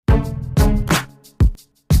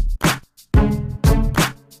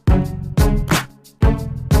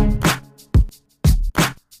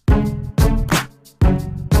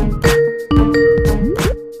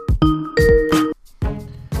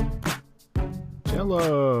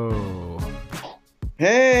Hello.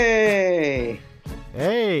 Hey!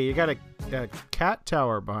 Hey, you got a cat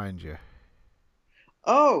tower behind you.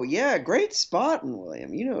 Oh yeah, great spotting,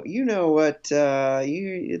 William. You know what?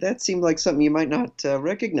 You that seemed like something you might not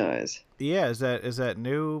recognize. Yeah, is that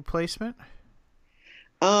new placement?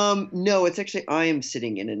 No, it's actually I am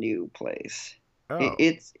sitting in a new place. Oh,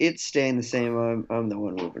 It's staying the same. I'm the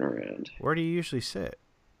one moving around. where do you usually sit?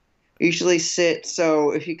 I usually sit.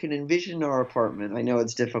 So if you can envision our apartment, I know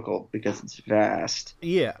it's difficult because it's vast,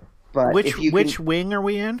 Yeah. but Which if you which can, wing are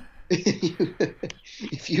we in?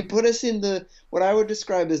 if you put us in the what I would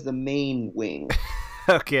describe as the main wing.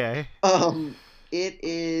 Okay. Um, it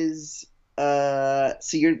is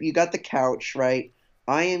so you got the couch, right?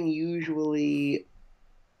 I am usually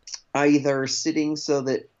either sitting so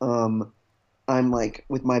that I'm like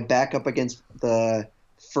with my back up against the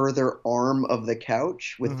further arm of the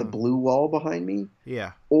couch with the Hmm. blue wall behind me,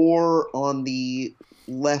 Yeah. or on the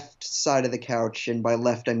left side of the couch, and by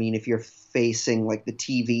left I mean if you're facing like the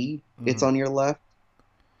TV, it's Hmm. on your left.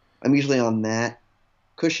 I'm usually on that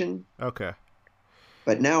cushion, Okay.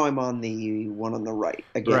 but now I'm on the one on the right.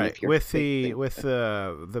 Again, Right. if you're With the facing with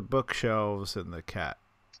the bookshelves and the cat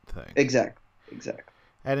thing. exactly, exactly.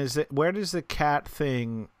 And is it where does the cat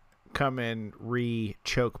thing come in re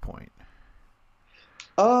choke point?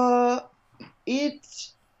 Uh,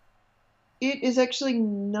 it it is actually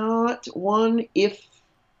not one. If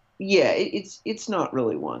yeah, it's not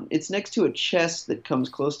really one. It's next to a chest that comes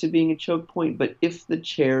close to being a choke point. But if the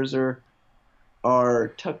chairs are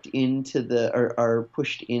tucked into the are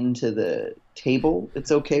pushed into the table,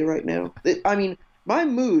 it's okay right now. I mean, my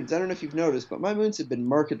moods. I don't know if you've noticed, but my moods have been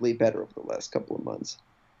markedly better over the last couple of months.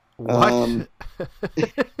 What? Um,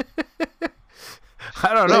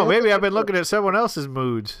 I don't they know. would Maybe I've been looking at someone else's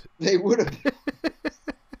moods. they would have.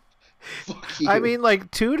 Fuck I you. mean,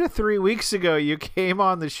 like 2 to 3 weeks ago, you came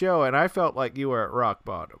on the show, and I felt like you were at rock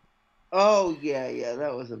bottom. Oh yeah, yeah,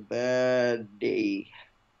 that was a bad day.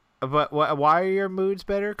 But why are your moods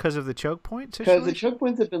better? Because of the choke point Because the situation? choke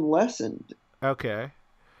points have been lessened. Okay.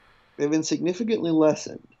 They've been significantly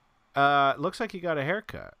lessened. Looks like you got a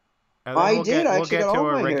haircut, and then I we'll did. get I we'll actually get got to all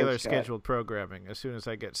our my regular hairs cut. scheduled programming as soon as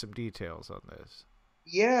I get some details on this.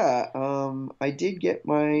 Yeah, I did get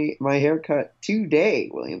my hair cut today,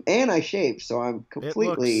 William, and I shaved, so I'm It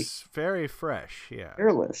completely looks very fresh. Yeah.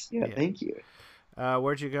 hairless. Yeah, Yeah. thank you.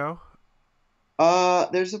 Where'd you go?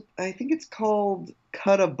 There's a, I think it's called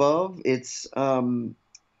Cut Above. It's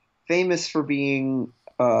famous for being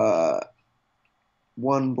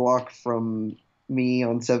one block from me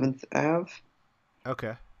on Seventh Ave.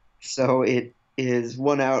 Okay. So it is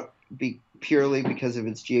one out purely because of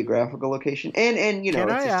its geographical location, and Can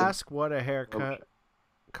I it's just a ask what a haircut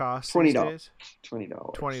costs twenty these dollars, days? $20.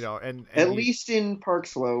 $20. And At you least in Park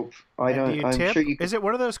Slope, I and do don't. you I'm sure tip? you could. Is it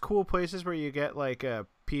one of those cool places where you get like a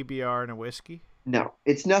PBR and a whiskey? No,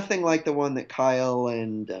 it's nothing like the one that Kyle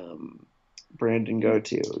and Brandon go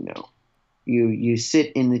to. No, you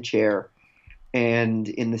sit in the chair, and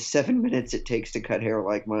in the 7 minutes it takes to cut hair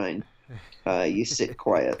like mine, you sit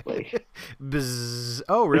quietly. Bzz.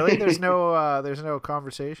 Oh, really? There's no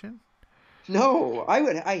conversation? No,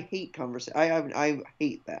 I hate conversation. I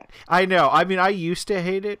hate that. I know. I mean, I used to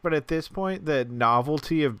hate it, but at this point, the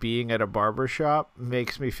novelty of being at a barber shop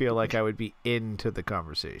makes me feel like I would be into the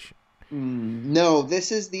conversation. No,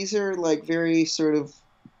 these are like very sort of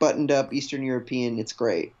buttoned up Eastern European. It's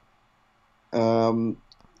great. Um,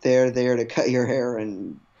 they're there to cut your hair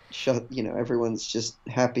and shut. Everyone's just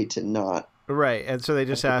happy to not Right, and so they have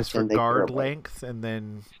just to ask for pretend they care guard about it. length and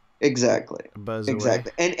then Exactly, buzz away.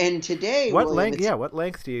 exactly. And today, What William, length? it's Yeah, what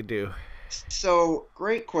length do you do? so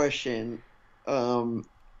great question. Um,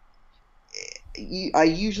 I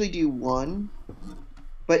usually do one,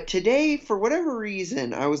 but today, for whatever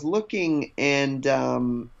reason, I was looking and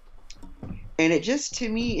it just to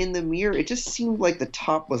me in the mirror, it just seemed like the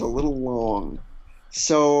top was a little long.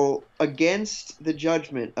 So, against the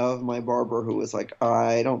judgment of my barber, who was like,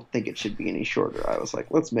 I don't think it should be any shorter, I was like,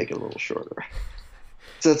 let's make it a little shorter.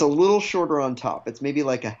 So, it's a little shorter on top. It's maybe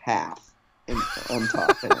like a half on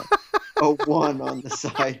top and a one on the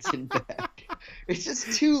sides and back. It's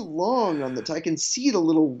just too long on the top. I can see the Why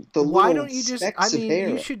little don't you just? I specks of mean, hair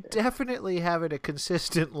you up should there. definitely have it a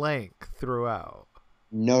consistent length throughout.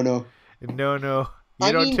 No, no. No, no, you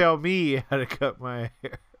I don't mean, tell me how to cut my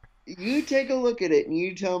hair. you take a look at it and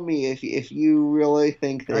you tell me if you really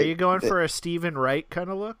think Are you that going that for a Stephen Wright kind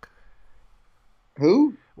of look?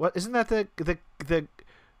 who? What isn't that the?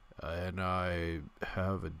 And I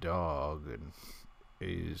have a dog, and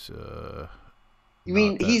he's You not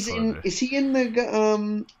mean that he's in? funny. Is he in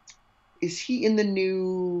the? Is he in the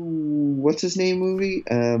new what's his name movie?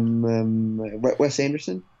 Wes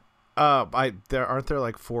Anderson. There aren't there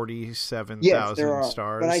like Yes, there 47,000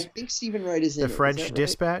 are. But I stars. think Stephen Wright is in The it. Is French that right?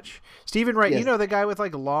 Dispatch. Stephen Wright, Yes. the guy with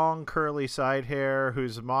like long curly side hair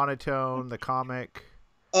who's monotone, the comic.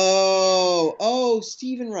 Oh,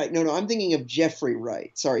 Stephen Wright. No, I'm thinking of Jeffrey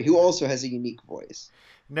Wright. Sorry, who also has a unique voice.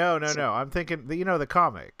 No. So, I'm thinking the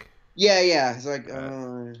comic. yeah. It's like,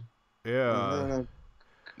 Yeah. no.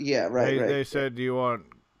 Yeah, right, They said, "Do you want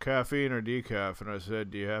caffeine or decaf?" And I said,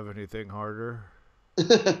 "Do you have anything harder?"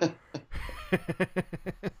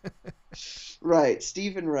 Right,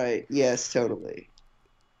 Stephen Wright. Yes, totally.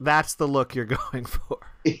 That's the look you're going for.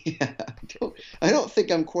 Yeah, I don't think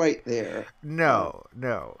I'm quite there. No.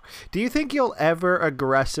 Do you think you'll ever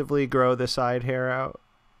aggressively grow the side hair out?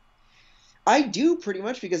 I do pretty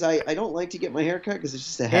much because I don't like to get my hair cut because it's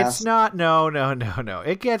just a hassle. It's not. No.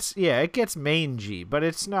 It gets mangy, but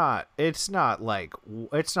it's not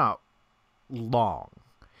long.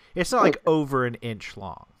 It's not like over an inch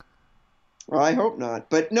long. Well, I hope not.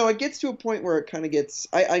 But no, it gets to a point where it kind of gets.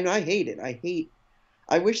 I hate it.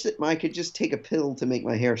 I wish that I could just take a pill to make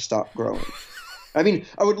my hair stop growing. I mean,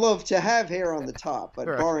 I would love to have hair on the top, but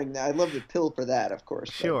Right. barring that, I'd love the pill for that, of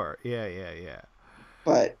course. Sure. Yeah.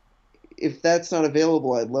 But if that's not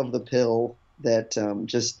available, I'd love the pill that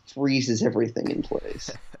just freezes everything in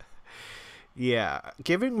place. Yeah.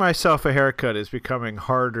 Giving myself a haircut is becoming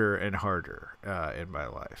harder and harder in my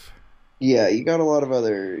life. Yeah, you got a lot of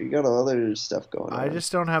other stuff going on. I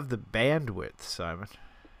just don't have the bandwidth, Simon.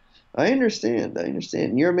 I understand.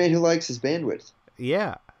 You're a man who likes his bandwidth.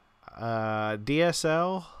 Yeah.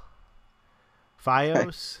 DSL,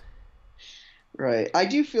 FiOS. Right. I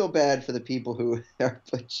do feel bad for the people who are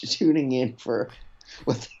tuning in for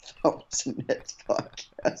what they thought was a Nets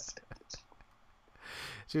podcast.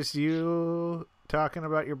 Just you talking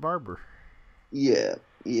about your barber. Yeah.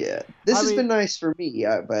 This has been nice for me,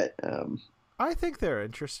 but I think they're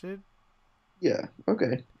interested. Yeah.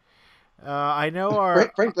 Okay. I know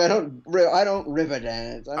our. Frankly, I don't river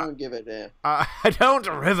dance. I don't give a damn. I don't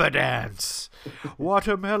river dance.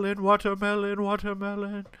 Watermelon.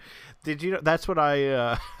 Did you know? That's what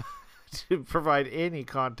I. To provide any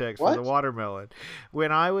context for the watermelon,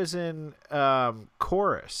 when I was in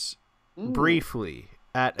chorus briefly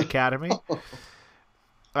at Academy.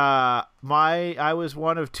 I was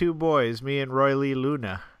one of two boys, me and Roy Lee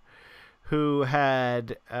Luna, who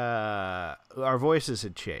had our voices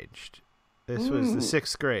had changed. This was the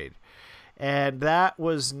 6th grade, and that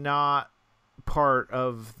was not part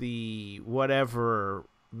of the whatever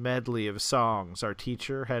medley of songs our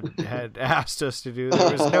teacher had asked us to do.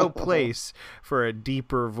 There was no place for a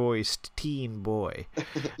deeper voiced teen boy.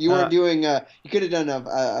 You weren't doing. You could have done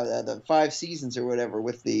the 5 seasons or whatever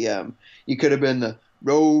with the. You could have been the.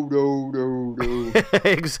 Do.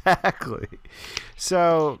 Exactly.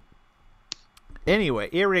 So anyway,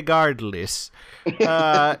 irregardless,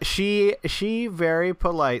 she very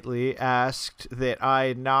politely asked that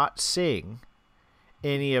I not sing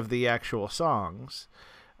any of the actual songs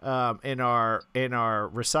in our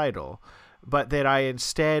recital, but that I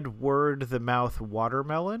instead word the mouth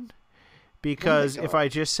watermelon. Because if I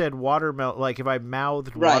just said watermelon, like if I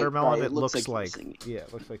mouthed watermelon, it looks like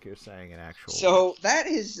it looks like you're saying an actual. So that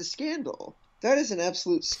is a scandal. That is an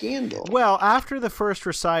absolute scandal. Well, after the first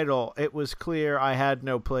recital, it was clear I had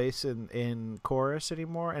no place in chorus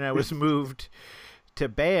anymore, and I was moved to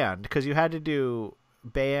band because you had to do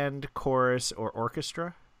band, chorus, or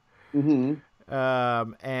orchestra. Mm-hmm.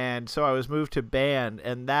 And so I was moved to band,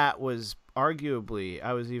 and that was arguably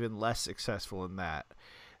I was even less successful in that.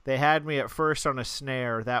 They had me at first on a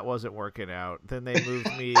snare. That wasn't working out. Then they moved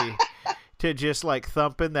me to just like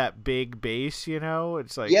thumping that big bass,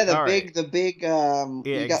 It's like the big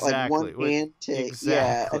you got like one hand to exactly.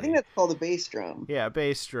 Yeah, I think that's called a bass drum. Yeah,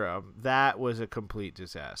 bass drum. That was a complete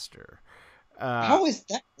disaster. How is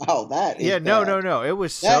that? Wow, that is bad. No. It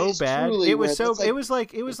was so bad. It was so. Like,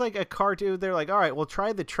 it was like a cartoon. They're like, all right, well,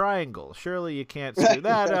 try the triangle. Surely you can't screw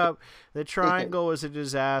that up. The triangle was a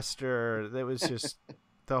disaster. That was just.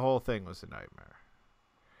 The whole thing was a nightmare.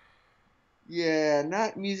 Yeah,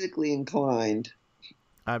 not musically inclined.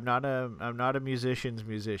 I'm not a musician's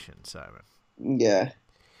musician, Simon. Yeah.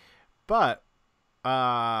 But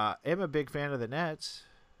I'm a big fan of the Nets.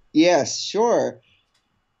 Yes, sure.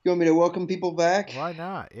 You want me to welcome people back? Why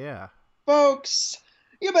not? Yeah. Folks,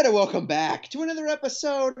 you better welcome back to another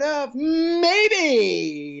episode of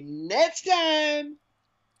Maybe Nets Time.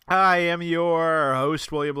 I am your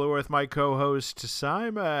host, William Blue, with my co-host,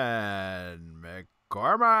 Simon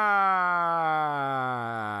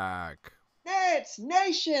McCormack. Nets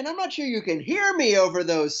Nation. I'm not sure you can hear me over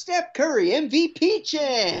those Steph Curry MVP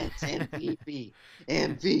chants. MVP,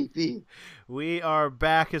 MVP. We are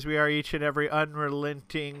back as we are each and every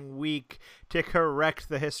unrelenting week to correct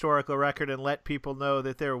the historical record and let people know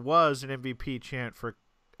that there was an MVP chant for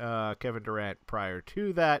Kevin Durant prior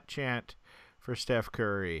to that chant for Steph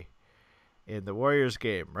Curry in the Warriors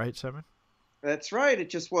game, right, Simon? That's right. It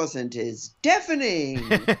just wasn't as deafening.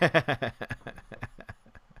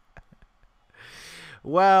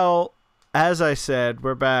 Well, as I said,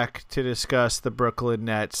 we're back to discuss the Brooklyn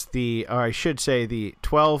Nets, or I should say the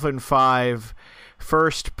 12-5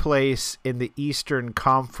 first place in the Eastern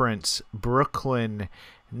Conference Brooklyn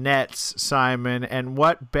Nets, Simon. And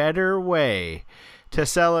what better way to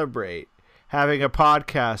celebrate having a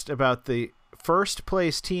podcast about the first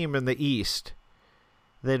place team in the East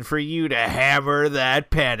than for you to hammer that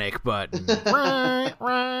panic button.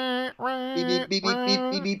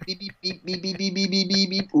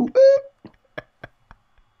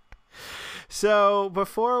 So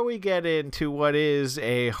before we get into what is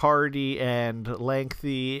a hardy and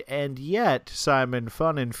lengthy and yet, Simon,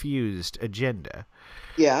 fun-infused agenda,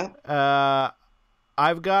 Yeah.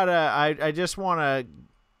 I just want to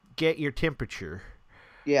get your temperature.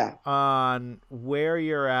 Yeah. On where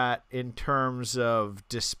you're at in terms of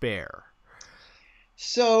despair.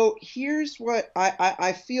 So here's what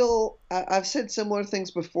I feel. I've said similar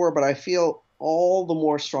things before, but I feel all the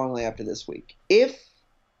more strongly after this week. If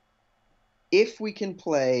we can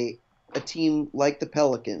play a team like the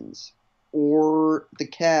Pelicans or the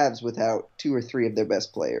Cavs without two or three of their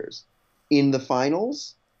best players in the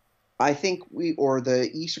finals, I think or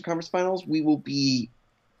the Eastern Conference Finals, we will be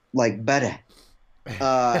like better.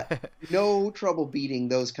 No trouble beating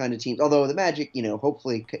those kind of teams. Although the Magic,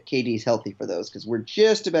 hopefully KD is healthy for those because we're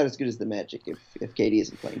just about as good as the Magic if KD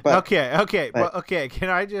isn't playing. But okay. Can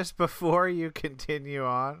I just, before you continue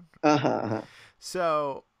on?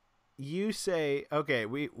 So you say, okay,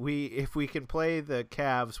 we if we can play the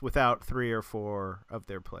Cavs without 3 or 4 of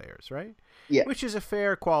their players, right? Yeah. Which is a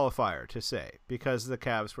fair qualifier to say because the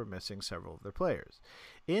Cavs were missing several of their players.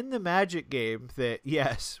 In the Magic game that,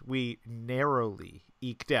 yes, we narrowly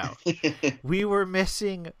eked out, we were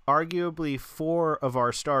missing arguably 4 of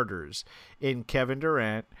our starters in Kevin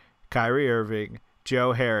Durant, Kyrie Irving,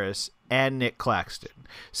 Joe Harris, and Nick Claxton.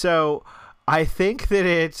 So I think that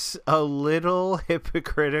it's a little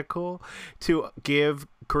hypocritical to give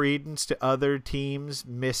credence to other teams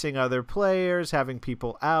missing other players, having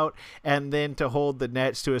people out, and then to hold the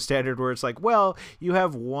Nets to a standard where it's like, well, you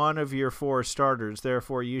have 1 of your 4 starters,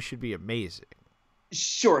 therefore you should be amazing.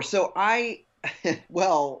 Sure. So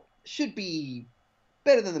should be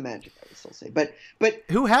better than the Magic, I would still say. But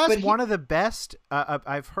who has one of the best?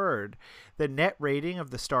 I've heard the net rating of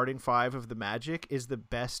the starting 5 of the Magic is the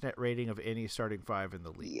best net rating of any starting 5 in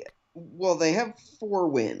the league. Yeah. Well, they have 4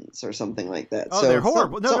 wins or something like that. Oh, so they're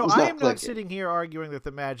horrible. No, I am not sitting here arguing that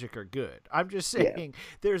the Magic are good. I'm just saying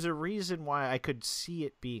there's a reason why I could see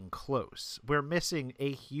it being close. We're missing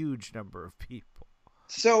a huge number of people.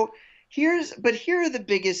 So here are the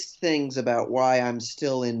biggest things about why I'm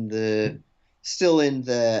still in the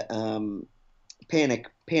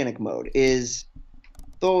panic mode is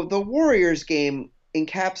the Warriors game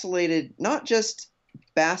encapsulated not just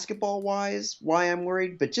basketball wise why I'm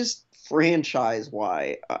worried, but just franchise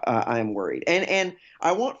why I'm worried. And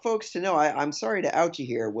I want folks to know, I'm sorry to out you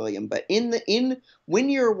here, William, but when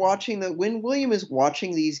William is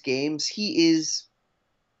watching these games, he is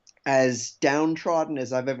as downtrodden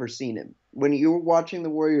as I've ever seen him. When you were watching the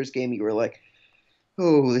Warriors game, you were like,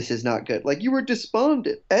 oh, this is not good. Like, you were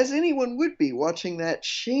despondent, as anyone would be watching that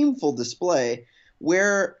shameful display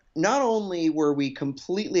where not only were we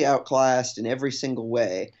completely outclassed in every single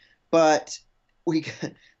way, but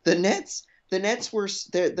the Nets were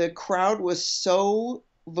the crowd was so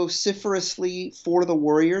vociferously for the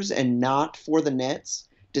Warriors and not for the Nets,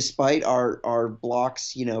 despite our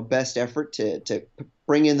blocks, best effort to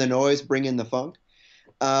bring in the noise, bring in the funk.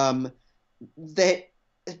 That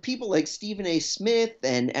people like Stephen A. Smith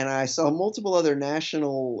and I saw multiple other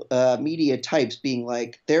national media types being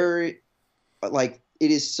like, it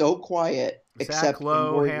is so quiet. Zach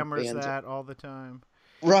Lowe hammers that all the time.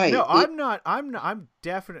 Right. No, I'm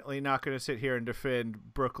definitely not going to sit here and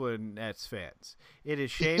defend Brooklyn Nets fans. It is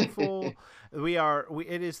shameful.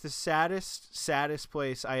 It is the saddest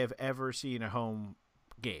place I have ever seen a home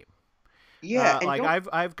game. Yeah.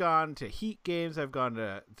 I've gone to Heat games. I've gone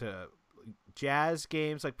to Jazz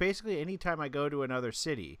games. Like, basically anytime I go to another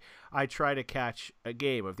city, I try to catch a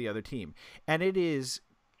game of the other team. And it is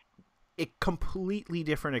a completely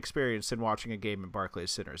different experience than watching a game in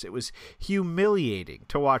Barclays Center. It was humiliating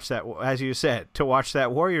to watch that, as you said, to watch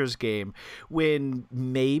that Warriors game when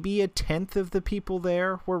maybe a tenth of the people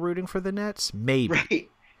there were rooting for the Nets. Maybe. Right.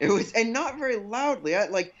 It was, and not very loudly.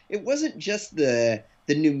 It wasn't just the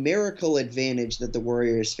numerical advantage that the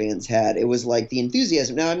Warriors fans had. It was like the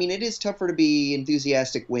enthusiasm. Now, I mean, it is tougher to be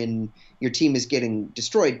enthusiastic when your team is getting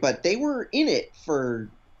destroyed, but they were in it for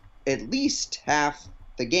at least half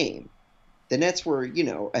the game. The Nets were,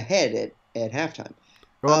 ahead at halftime.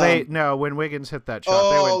 Well, when Wiggins hit that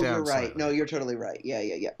shot, they went down. You're right. Slightly. No, you're totally right.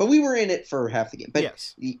 Yeah. But we were in it for half the game. But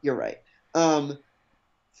yes, you're right.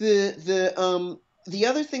 The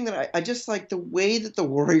other thing that I just like, the way that the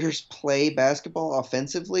Warriors play basketball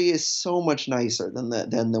offensively is so much nicer than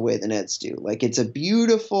the way the Nets do. Like, it's a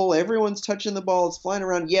beautiful, everyone's touching the ball, it's flying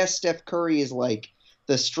around. Yes, Steph Curry is like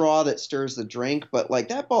the straw that stirs the drink, but like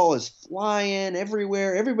that ball is flying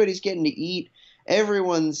everywhere. Everybody's getting to eat.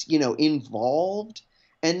 Everyone's, involved.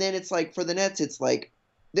 And then it's like for the Nets, it's like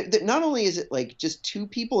not only is it like just two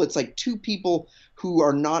people, it's like two people who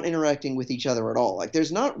are not interacting with each other at all. Like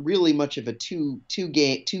there's not really much of a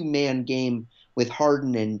two-man game with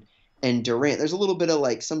Harden and Durant. There's a little bit of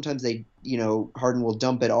like sometimes they, Harden will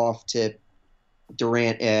dump it off to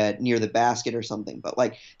Durant near the basket or something, but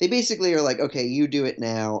like they basically are like, okay, you do it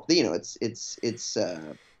now.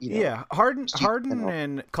 Yeah, Harden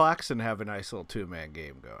and Claxton have a nice little two-man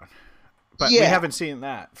game going. But we haven't seen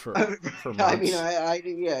that for months. I mean,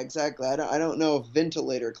 yeah, exactly. I don't know if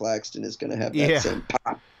Ventilator Claxton is going to have that same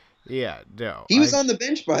pop. Yeah, no. He was on the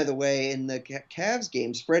bench, by the way, in the Cavs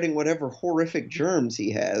game, spreading whatever horrific germs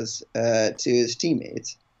he has to his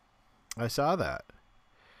teammates. I saw that.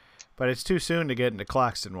 But it's too soon to get into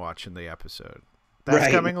Claxton watching the episode.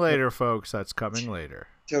 That's coming later, folks. That's coming later.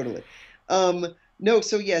 Totally. No,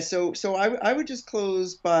 so I would just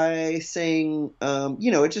close by saying,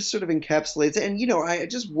 it just sort of encapsulates, and I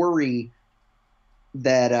just worry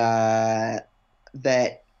that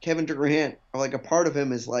Kevin Durant, or like a part of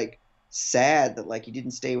him, is like sad that like he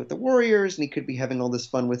didn't stay with the Warriors and he could be having all this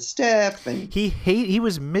fun with Steph, and he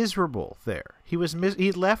was miserable there. He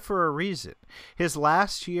left for a reason. His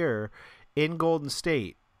last year in Golden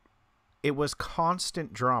State, it was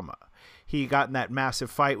constant drama. He got in that massive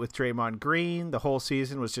fight with Draymond Green. The whole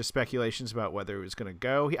season was just speculations about whether he was going to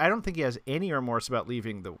go. I don't think he has any remorse about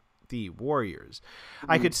leaving the Warriors.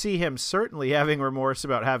 Mm-hmm. I could see him certainly having remorse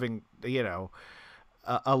about having,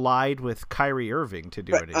 allied with Kyrie Irving to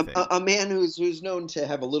do anything. A man who's known to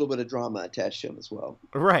have a little bit of drama attached to him as well.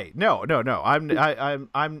 Right? No. I'm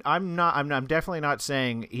definitely not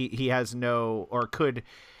saying he has no or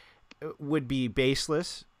would be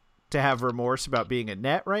baseless to have remorse about being a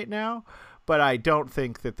Net right now, but I don't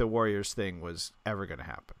think that the Warriors thing was ever going to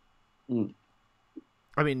happen. Mm.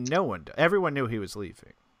 I mean, everyone knew he was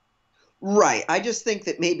leaving. Right. I just think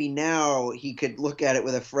that maybe now he could look at it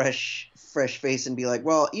with a fresh face and be like,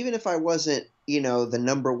 well, even if I wasn't, the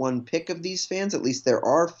number one pick of these fans, at least there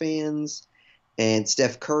are fans, and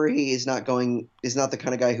Steph Curry is not the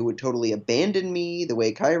kind of guy who would totally abandon me the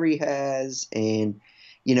way Kyrie has, and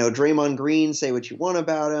Draymond Green, say what you want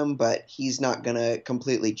about him, but he's not going to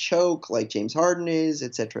completely choke like James Harden is,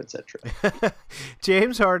 et cetera, et cetera.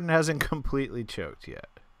 James Harden hasn't completely choked yet.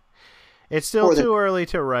 It's still too early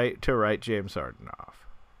to write James Harden off.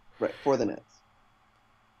 Right, for the Nets.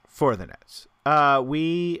 For the Nets. I'm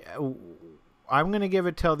going to give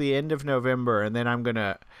it till the end of November, and then I'm going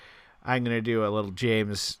to do a little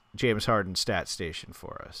James Harden stat station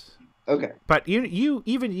for us. Okay. But you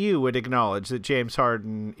would acknowledge that James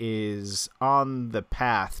Harden is on the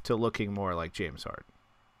path to looking more like James Harden.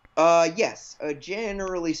 Yes.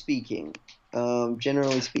 Generally speaking,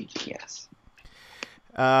 yes.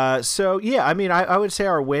 So yeah, I mean, I would say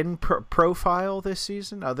our win profile this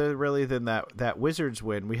season, other really than that Wizards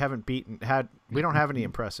win, we don't have any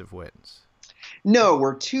impressive wins. No,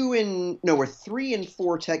 we're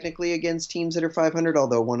 3-4 technically against teams that are 500,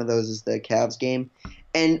 although one of those is the Cavs game.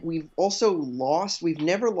 And we've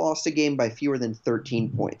never lost a game by fewer than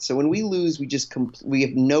 13 points. So when we lose, we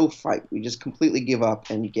have no fight. We just completely give up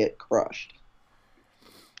and get crushed.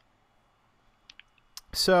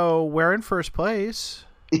 So we're in first place.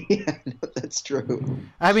 Yeah, that's true.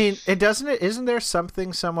 I mean, isn't there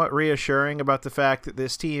something somewhat reassuring about the fact that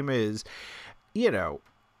this team is,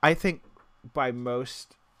 I think by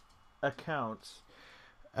most accounts,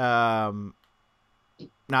 not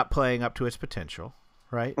playing up to its potential,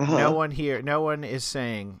 right? Uh-huh. No one is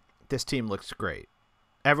saying this team looks great.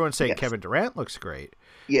 Everyone's saying Kevin Durant looks great,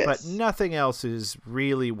 but nothing else is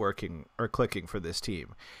really working or clicking for this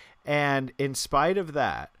team. And in spite of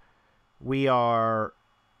that, we are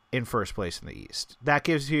in first place in the East. That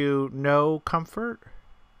gives you no comfort?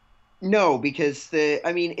 No, because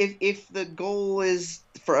if the goal is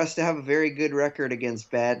for us to have a very good record against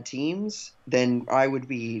bad teams, then I would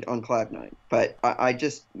be on cloud nine. But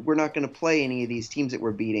we're not going to play any of these teams that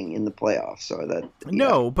we're beating in the playoffs. So that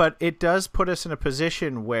no, but it does put us in a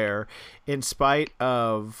position where, in spite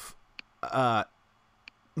of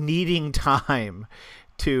needing time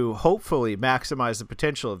to hopefully maximize the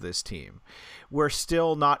potential of this team, we're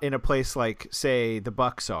still not in a place like, say, the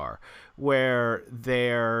Bucks are, where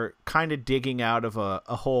they're kind of digging out of a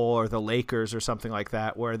hole, or the Lakers or something like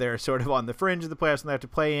that, where they're sort of on the fringe of the playoffs and they have to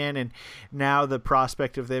play in. And now the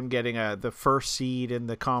prospect of them getting the first seed in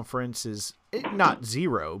the conference is not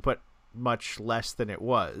zero, but much less than it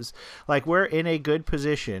was. Like, we're in a good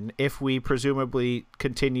position if we presumably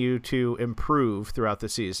continue to improve throughout the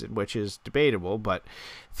season, which is debatable, but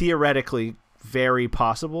theoretically very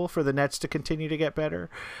possible for the Nets to continue to get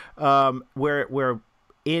better. We're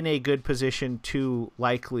in a good position to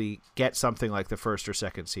likely get something like the first or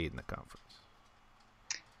second seed in the conference.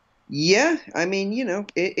 Yeah, I mean,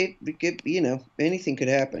 anything could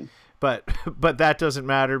happen. But that doesn't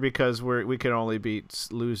matter because we can only beat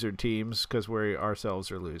loser teams because we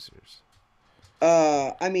ourselves are losers.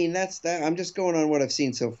 I mean, that's that. I'm just going on what I've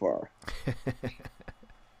seen so far.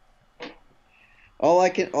 All I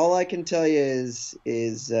can tell you is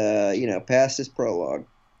past is prologue.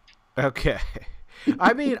 Okay.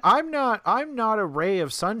 I mean, I'm not a ray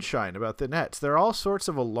of sunshine about the Nets. There are all sorts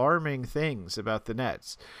of alarming things about the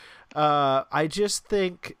Nets. I just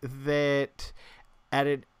think that at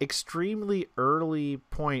an extremely early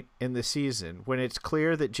point in the season, when it's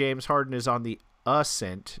clear that James Harden is on the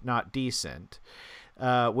ascent, not descent,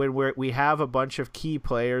 when we have a bunch of key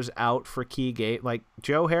players out for key game, like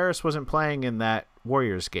Joe Harris wasn't playing in that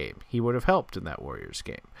Warriors game. He would have helped in that Warriors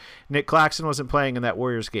game. Nick Claxton wasn't playing in that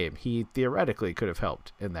Warriors game. He theoretically could have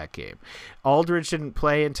helped in that game. Aldridge didn't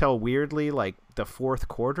play until weirdly like the fourth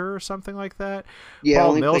quarter or something like that. Yeah,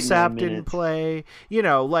 Paul Millsap didn't play.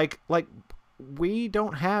 Like we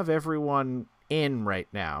don't have everyone in right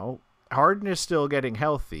now. Harden is still getting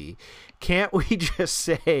healthy. Can't we just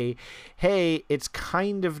say, hey, it's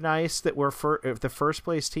kind of nice that we're the first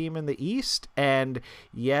place team in the East? And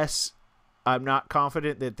yes, I'm not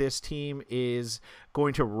confident that this team is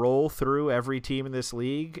going to roll through every team in this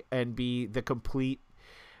league and be the complete,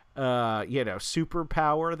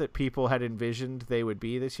 superpower that people had envisioned they would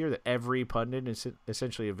be this year, that every pundit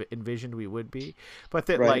essentially envisioned we would be. But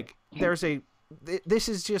that, right, this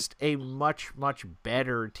is just a much, much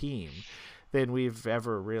better team than we've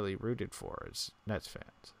ever really rooted for as Nets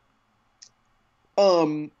fans.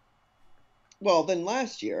 Well, then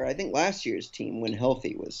last year, I think last year's team, when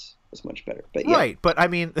healthy, was much better. But yeah. Right, but I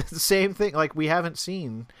mean, the same thing. Like, we haven't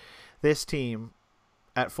seen this team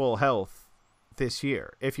at full health this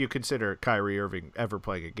year, if you consider Kyrie Irving ever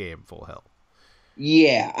playing a game full health.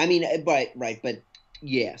 Yeah, I mean, but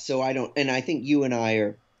yeah. So I don't, and I think you and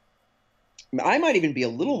I might even be a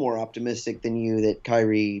little more optimistic than you that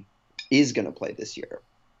Kyrie is going to play this year,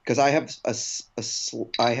 because I have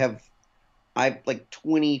like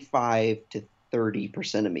 25 to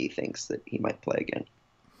 30% of me thinks that he might play again.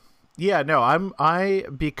 Yeah, no,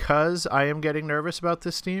 because I am getting nervous about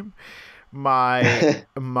this team. My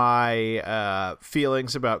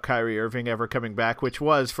feelings about Kyrie Irving ever coming back, which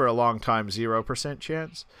was for a long time 0%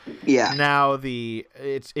 chance. Yeah. Now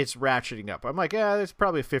it's ratcheting up. I'm like, there's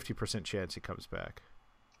probably a 50% chance he comes back.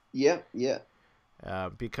 Yeah.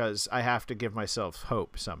 Because I have to give myself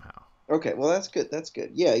hope somehow. Okay, well that's good.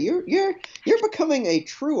 Yeah, you're becoming a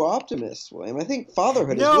true optimist, William. I think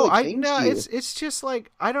fatherhood has really changed you. It's just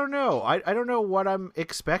like, I don't know. I don't know what I'm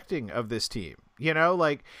expecting of this team.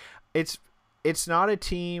 Like, it's not a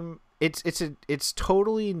team. It's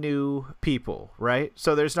totally new people, right?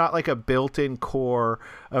 So there's not like a built-in core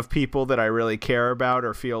of people that I really care about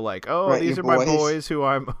or feel like, these are my boys who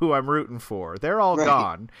I'm rooting for. They're all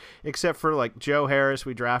gone, except for like Joe Harris.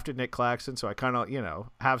 We drafted Nick Claxton, so I kind of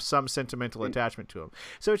have some sentimental attachment to him.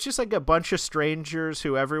 So it's just like a bunch of strangers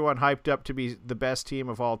who everyone hyped up to be the best team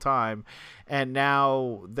of all time, and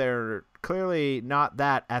now they're clearly not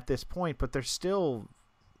that at this point, but they're still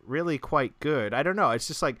really quite good. I don't know. It's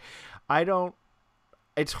just like,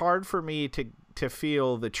 it's hard for me to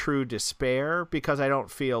feel the true despair, because I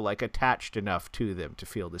don't feel like attached enough to them to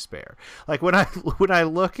feel despair. Like when I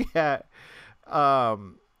look at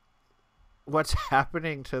what's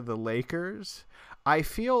happening to the Lakers, I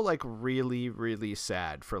feel like really, really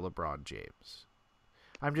sad for LeBron James.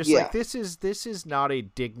 I'm just like, this is not a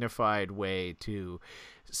dignified way to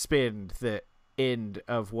spend the end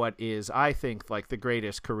of what is, I think, like the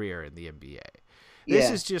greatest career in the NBA. Yeah.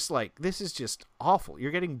 This is just awful.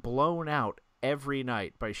 You're getting blown out every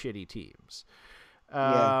night by shitty teams.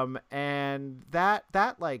 Yeah. And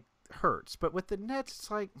that like hurts. But with the Nets,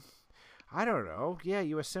 it's like, I don't know. Yeah,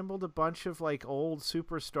 you assembled a bunch of like old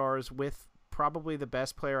superstars with probably the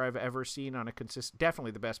best player I've ever seen on a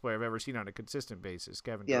definitely the best player I've ever seen on a consistent basis,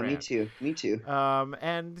 Kevin Yeah, Durant. me too.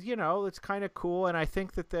 And it's kind of cool, and I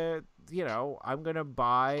think that I'm gonna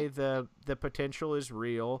buy the potential is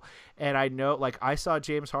real, and I know, like, I saw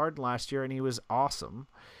James Harden last year and he was awesome,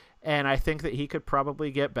 and I think that he could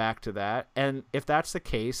probably get back to that, and if that's the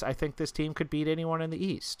case, I think this team could beat anyone in the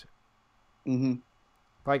East. Mm-hmm.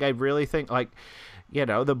 Like, I really think, like,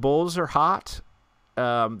 the Bulls are hot,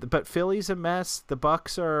 but Philly's a mess. The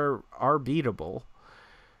Bucks are beatable.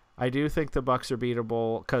 I do think the Bucks are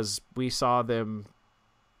beatable because we saw them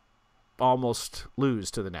almost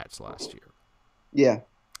lose to the Nets last year. Yeah.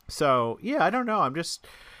 So, yeah, I don't know.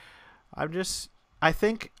 I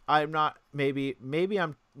think I'm not, maybe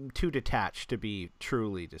I'm too detached to be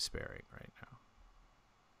truly despairing right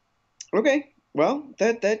now. Okay. Well,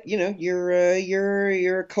 that you're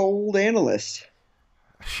a cold analyst.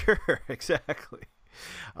 Sure, exactly.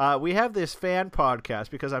 We have this fan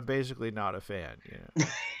podcast because I'm basically not a fan.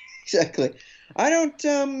 Exactly. I don't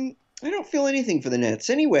feel anything for the Nets.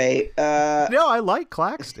 Anyway, no, I like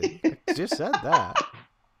Claxton. I just said that.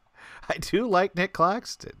 I do like Nick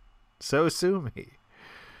Claxton. So sue me.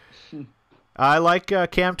 I like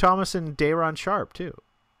Cam Thomas and Day'Ron Sharpe too.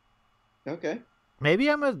 Okay. Maybe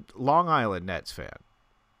I'm a Long Island Nets fan.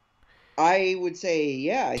 I would say,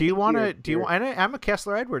 yeah. And I'm a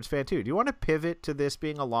Kessler Edwards fan too. Do you want to pivot to this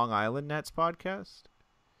being a Long Island Nets podcast?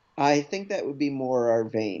 I think that would be more our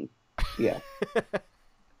vein. Yeah.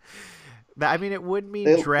 I mean, it would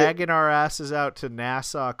mean dragging our asses out to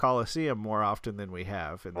Nassau Coliseum more often than we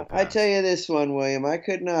have in the past. I tell you this one, William, I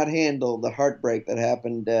could not handle the heartbreak that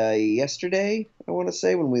happened yesterday, I want to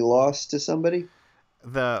say, when we lost to somebody.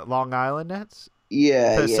 The Long Island Nets?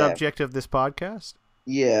 Yeah, The subject of this podcast?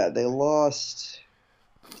 Yeah, they lost,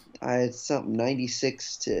 I had something,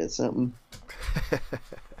 96 to something.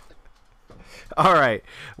 All right.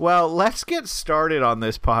 Well, let's get started on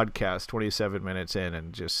this podcast 27 minutes in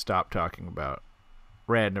and just stop talking about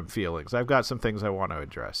random feelings. I've got some things I want to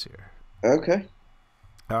address here. Okay.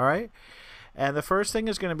 All right. And the first thing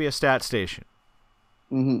is going to be a stat station.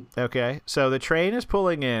 Mm-hmm. Okay. So the train is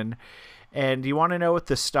pulling in, and do you want to know what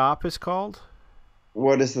the stop is called?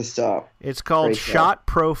 What is the stop? It's called Shot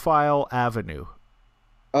Profile Avenue.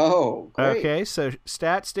 Oh, great. Okay. So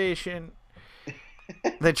Stat Station...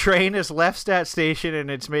 The train has left Stat Station and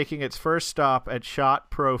it's making its first stop at Shot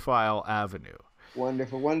Profile Avenue.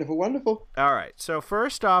 Wonderful, wonderful, wonderful. All right. So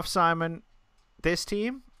first off, Simon, this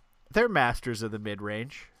team, they're masters of the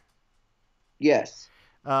mid-range. Yes.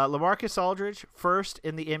 LaMarcus Aldridge, first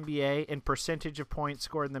in the NBA in percentage of points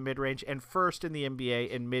scored in the mid-range and first in the NBA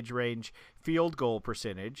in mid-range field goal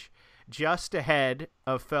percentage, just ahead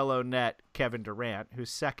of fellow net Kevin Durant,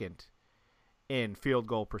 who's second in field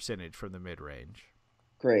goal percentage from the mid-range.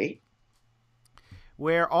 Great.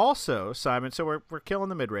 We're also, Simon, so we're killing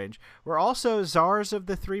the mid-range. We're also czars of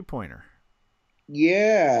the three-pointer.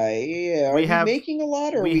 Yeah. Are we making a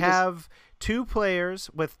lot? Or we have two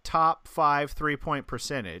players with top 5 3-point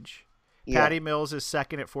percentage. Yeah. Patty Mills is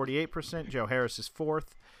second at 48%. Joe Harris is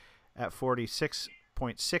fourth at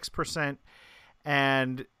 46.6%.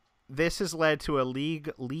 And this has led to a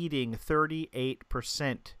league-leading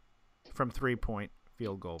 38% from three-point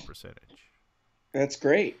field goal percentage. That's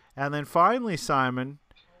great. And then finally, Simon,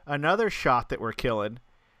 another shot that we're killing.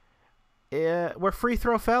 We're free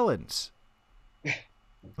throw felons.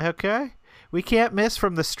 Okay? We can't miss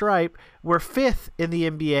from the stripe. We're fifth in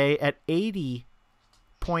the NBA at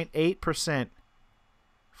 80.8%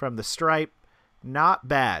 from the stripe. Not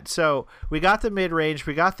bad. So we got the mid-range,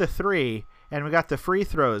 we got the three, and we got the free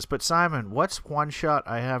throws. But, Simon, what's one shot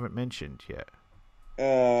I haven't mentioned yet?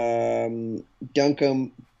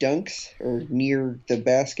 Dunks or near the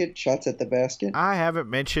basket, shots at the basket. I haven't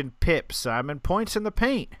mentioned pips, Simon. Points in the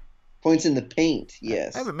paint. Points in the paint,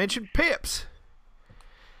 yes. I haven't mentioned pips.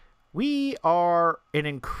 We are an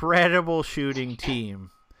incredible shooting team,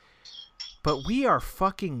 but we are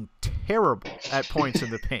fucking terrible at points in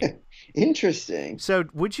the paint. Interesting. So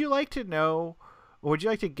would you like to know, or would you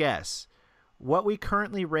like to guess what we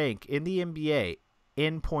currently rank in the NBA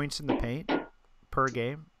in points in the paint per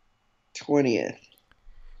game? 20th.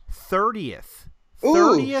 30th. Ooh.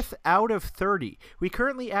 30th out of 30. We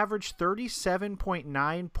currently average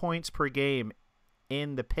 37.9 points per game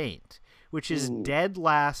in the paint, which is dead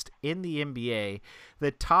last in the NBA.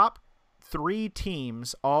 The top 3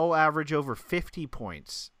 teams all average over 50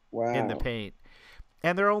 points in the Wow. paint.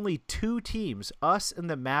 And there are only two teams, us and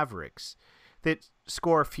the Mavericks, that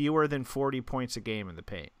score fewer than 40 points a game in the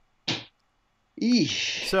paint.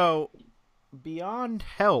 Eesh. So, beyond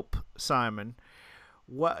help, Simon,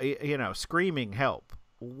 what screaming help.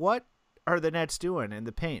 What are the Nets doing in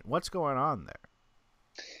the paint? What's going on there?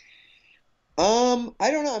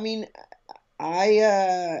 I don't know.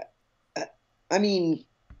 I I mean,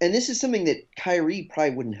 and this is something that Kyrie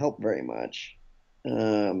probably wouldn't help very much.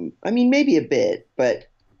 Maybe a bit, but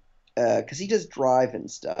because he does drive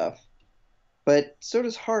and stuff, but so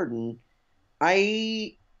does Harden.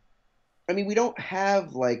 I we don't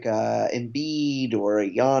have like a Embiid or a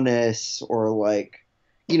Giannis or like,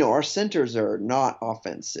 our centers are not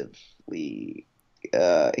offensively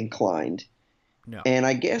inclined. No. And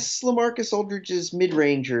I guess LaMarcus Aldridge's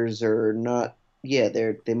mid-rangers are not. Yeah,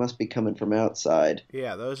 they must be coming from outside.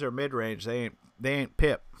 Yeah, those are mid-range. They ain't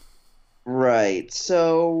Pip. Right.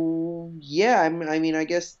 So yeah, I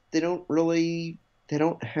guess they don't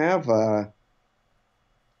have a.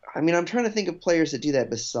 I'm trying to think of players that do that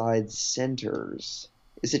besides centers.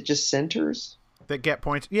 Is it just centers? That get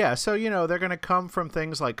points. Yeah, so they're going to come from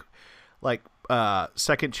things like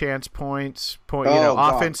second chance points,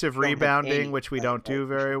 God, offensive don't have rebounding, any which we of don't that. do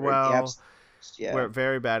very The well. absolute worst, yeah. We're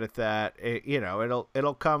very bad at that.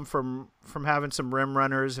 It'll come from having some rim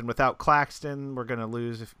runners, and without Claxton, we're going to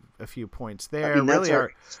lose a few points there. That's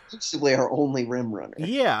exclusively our only rim runner.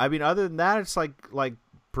 Yeah, other than that, it's like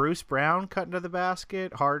Bruce Brown cutting to the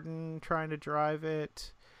basket, Harden trying to drive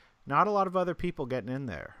it. Not a lot of other people getting in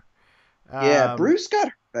there. Yeah, Bruce got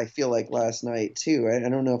hurt, I feel like, last night too. I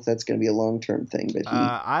don't know if that's going to be a long-term thing, but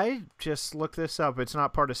I just looked this up. It's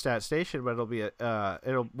not part of Stat Station, but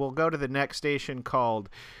we'll go to the next station called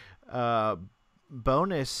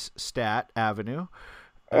Bonus Stat Avenue.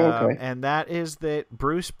 Okay. And that is that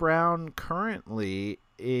Bruce Brown currently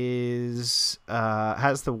has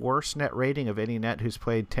the worst net rating of any net who's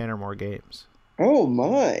played 10 or more games. Oh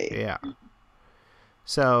my. Yeah.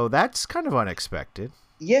 So that's kind of unexpected.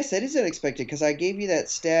 Yes, that is unexpected because I gave you that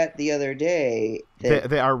stat the other day.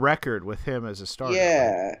 Our record with him as a starter.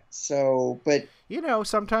 Yeah. Right? So, but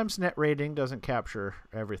sometimes net rating doesn't capture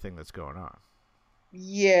everything that's going on.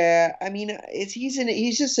 yeah,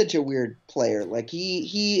 he's just such a weird player. Like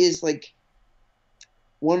he is like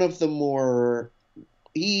one of the more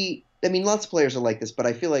lots of players are like this, but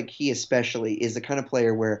I feel like he especially is the kind of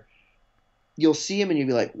player where you'll see him and you'll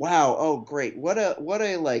be like, wow, oh great, what a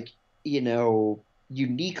like,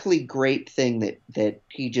 uniquely great thing that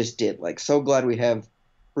he just did. Like, so glad we have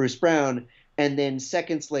Bruce Brown. And then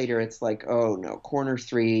seconds later, it's like, oh no, corner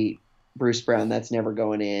three, Bruce Brown, that's never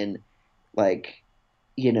going in. Like,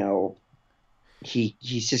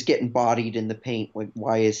 he's just getting bodied in the paint. Like,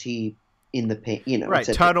 why is he in the paint? Right,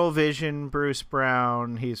 tunnel vision, Bruce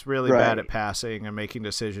Brown. He's really Right. bad at passing and making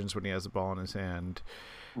decisions when he has the ball in his hand.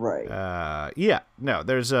 Right.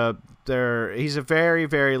 He's a very,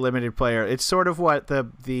 very limited player. It's sort of what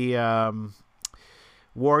the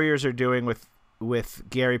Warriors are doing with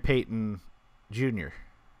Gary Payton Jr.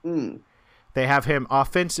 Mm. They have him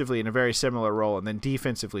offensively in a very similar role, and then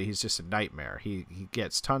defensively he's just a nightmare. He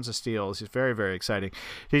gets tons of steals. He's very, very exciting.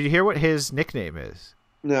 Did you hear what his nickname is?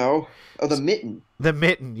 No. Oh, the mitten. The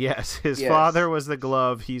mitten, yes. His father was the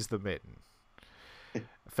glove. He's the mitten.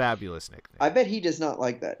 Fabulous nickname. I bet he does not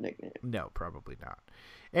like that nickname. No, probably not.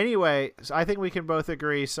 Anyway, so I think we can both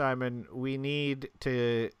agree, Simon, we need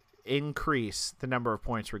to increase the number of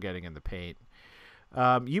points we're getting in the paint.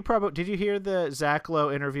 Did you hear the Zach Lowe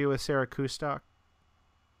interview with Sarah Kustok?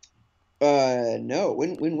 No.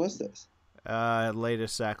 When was this?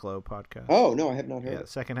 Latest Zach Lowe podcast. Oh, no, I have not heard Yeah, it.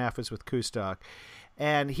 the second half is with Kustok.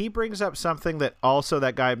 And he brings up something that also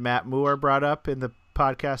that guy Matt Moore brought up in the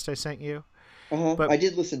podcast I sent you. Uh-huh. I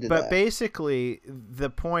did listen to that. But basically, the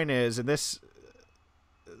point is, and this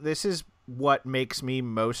is what makes me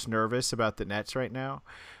most nervous about the Nets right now.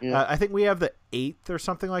 Yeah. I think we have the 8th or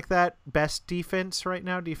something like that best defense right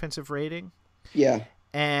now, defensive rating. Yeah.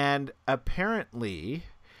 And apparently,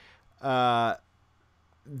 the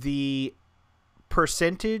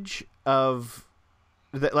percentage of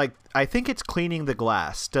I think it's Cleaning the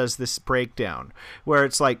Glass does this breakdown where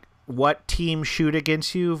it's like what teams shoot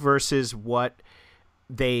against you versus what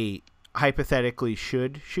they hypothetically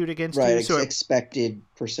should shoot against you. Right, so expected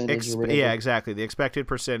percentage or whatever. Yeah, exactly. The expected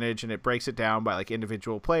percentage, and it breaks it down by like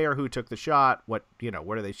individual player, who took the shot, what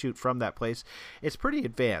do they shoot from that place. It's pretty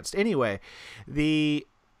advanced. Anyway, the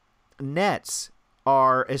Nets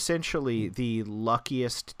are essentially the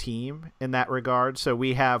luckiest team in that regard. So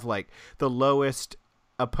we have like the lowest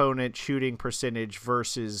opponent shooting percentage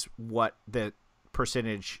versus what the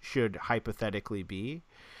percentage should hypothetically be.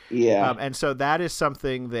 Yeah. And so that is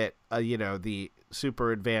something that the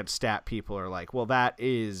super advanced stat people are like, well, that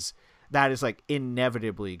is like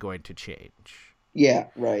inevitably going to change. Yeah,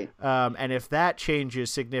 right. And if that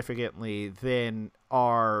changes significantly, then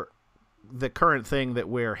the current thing that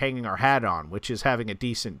we're hanging our hat on, which is having a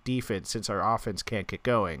decent defense since our offense can't get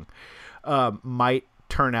going, might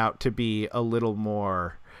turn out to be a little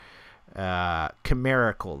more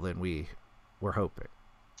chimerical than we were hoping.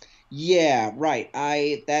 Yeah, right.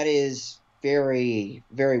 That is very,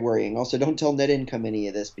 very worrying. Also, don't tell net income any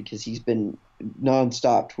of this because he's been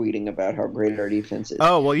nonstop tweeting about how great our defense is.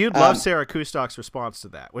 Oh, well, you'd love Sarah Kustak's response to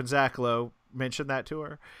that when Zach Lowe mentioned that to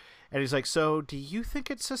her. And he's like, so do you think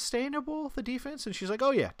it's sustainable, the defense? And she's like,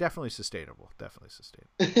 oh, yeah, definitely sustainable. Definitely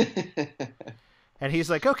sustainable. And he's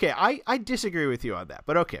like, okay, I disagree with you on that.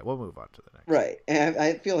 But okay, we'll move on to the next. Right. And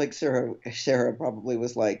I feel like Sarah probably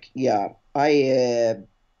was like, yeah,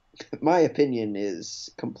 my opinion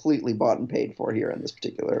is completely bought and paid for here on this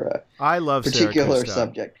particular I love particular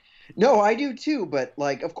subject. No, I do too, but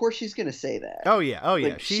like, of course she's gonna say that. Oh yeah,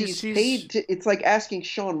 like, she's paid to. It's like asking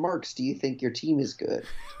Sean Marks, "Do you think your team is good?"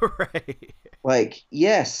 Right. Like,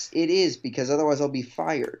 yes, it is, because otherwise I'll be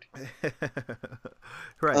fired.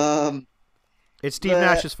 Right. It's Steve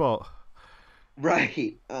Nash's fault.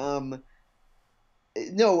 Right.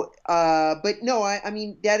 No, but no, I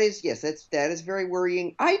mean, that is very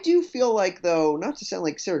worrying. I do feel like, though, not to sound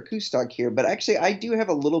like Sarah Kustok here, but actually I do have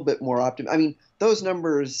a little bit more optimism. I mean, those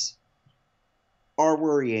numbers are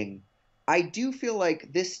worrying. I do feel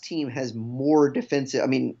like this team has more defensive. I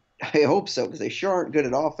mean, I hope so, because they sure aren't good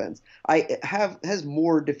at offense. Has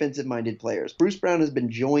more defensive-minded players. Bruce Brown has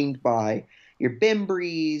been joined by your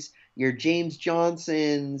Bembreys, your James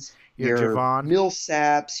Johnsons, your Javon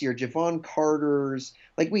Millsaps, your Javon Carters.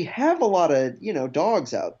 Like, we have a lot of,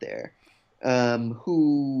 dogs out there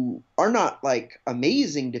who are not, like,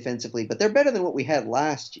 amazing defensively, but they're better than what we had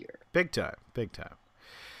last year. Big time.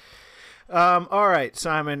 All right,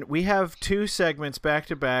 Simon, we have 2 segments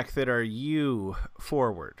back-to-back that are you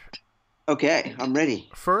forward. Okay, I'm ready.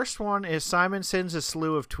 First one is Simon sends a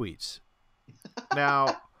slew of tweets.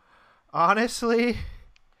 Now, honestly,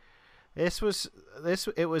 it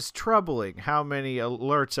was troubling how many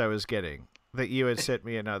alerts I was getting that you had sent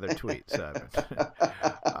me another tweet, Simon.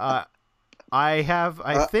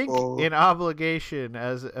 I think, an obligation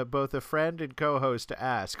as both a friend and co-host to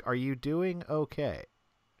ask, are you doing okay?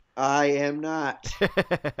 I am not.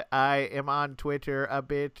 I am on Twitter a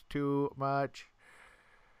bit too much.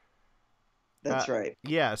 That's right.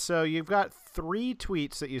 Yeah, so you've got 3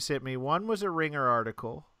 tweets that you sent me. One was a Ringer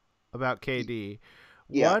article about KD.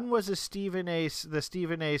 Yeah. One was the Stephen A.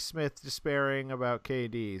 Smith despairing about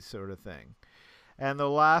KD sort of thing. And the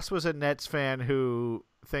last was a Nets fan who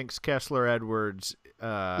thinks Kessler Edwards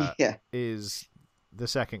is the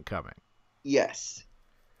second coming. Yes.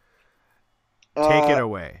 Take it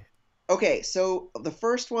away. Okay, so the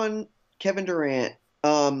first one, Kevin Durant,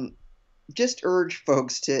 just urge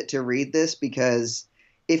folks to read this, because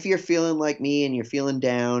if you're feeling like me and you're feeling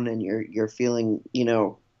down and you're feeling,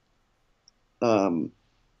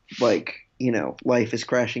 life is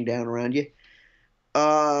crashing down around you,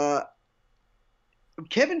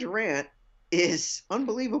 Kevin Durant is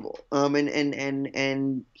unbelievable.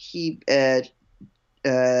 And he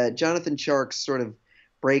Jonathan Sharks sort of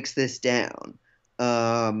breaks this down.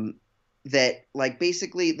 That, like,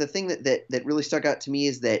 basically the thing that really stuck out to me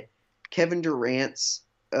is that Kevin Durant's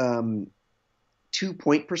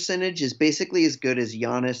 2-point percentage is basically as good as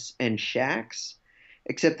Giannis and Shaq's,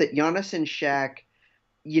 except that Giannis and Shaq,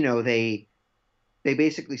 they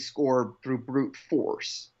basically score through brute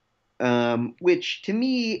force, which to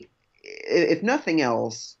me, if nothing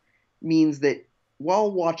else, means that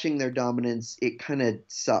while watching their dominance, it kind of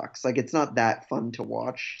sucks. Like, it's not that fun to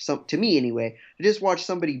watch. To me, anyway, to just watch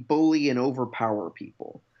somebody bully and overpower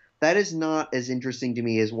people. That is not as interesting to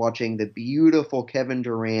me as watching the beautiful Kevin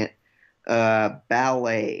Durant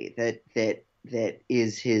ballet that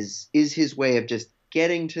is his way of just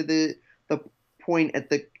getting to the point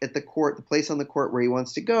at the court, the place on the court where he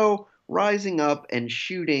wants to go, rising up and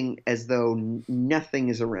shooting as though nothing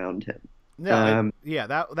is around him. No,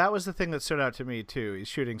 that was the thing that stood out to me too. He's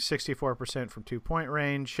shooting 64% from 2-point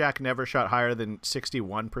range. Shaq never shot higher than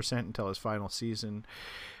 61% until his final season,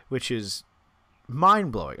 which is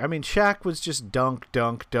mind-blowing. I mean, Shaq was just dunk,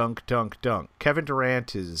 dunk, dunk, dunk, dunk. Kevin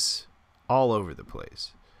Durant is all over the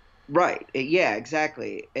place. Right. Yeah,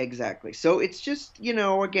 exactly. So it's just,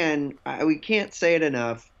 again, we can't say it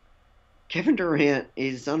enough. Kevin Durant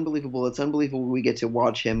is unbelievable. It's unbelievable we get to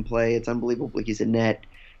watch him play. It's unbelievable he's a net.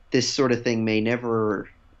 This sort of thing may never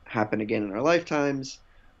happen again in our lifetimes.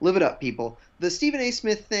 Live it up, people. The Stephen A.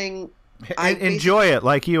 Smith thing. Enjoy it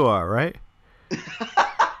like you are, right?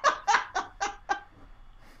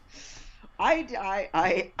 I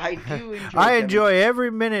do enjoy. I enjoy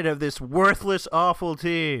every minute of this worthless, awful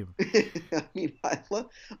team. I mean,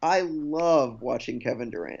 I love watching Kevin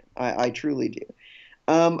Durant. I truly do.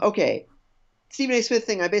 Okay, Stephen A. Smith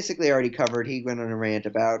thing I basically already covered. He went on a rant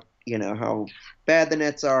about how bad the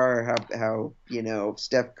Nets are, how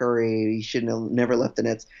Steph Curry he shouldn't have never left the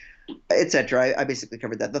Nets, etc. I basically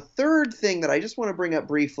covered that. The third thing that I just want to bring up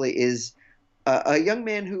briefly is a young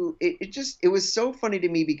man who it was so funny to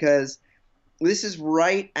me because this is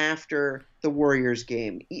right after the Warriors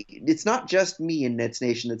game. It's not just me in Nets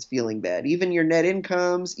Nation that's feeling bad. Even your net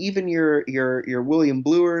incomes, even your William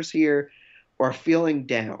Bluers here are feeling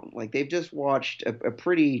down. Like they've just watched a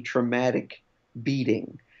pretty traumatic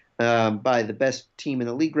beating by the best team in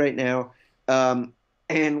the league right now.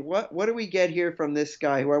 And what do we get here from this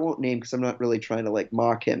guy who I won't name because I'm not really trying to like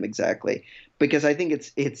mock him exactly, because I think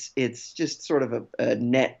it's just sort of a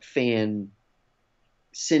net fan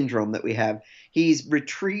syndrome that we have. He's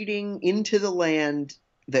retreating into the land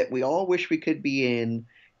that we all wish we could be in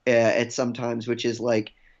at some times, which is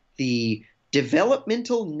like the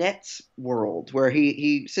developmental Nets world, where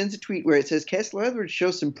he sends a tweet where it says Kessler Edwards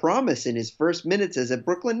shows some promise in his first minutes as a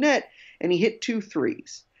Brooklyn Net, and he hit 2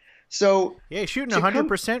 threes. So yeah, he's shooting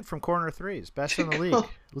 100% from corner threes, best in the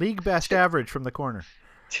league best average from the corner.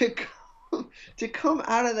 To come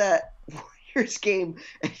out of that Warriors game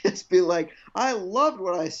and just be like, I loved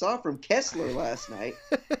what I saw from Kessler last night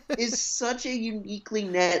is such a uniquely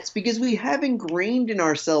Nets, because we have ingrained in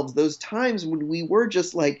ourselves those times when we were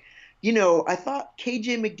just like, I thought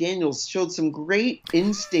KJ McDaniels showed some great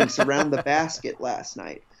instincts around the basket last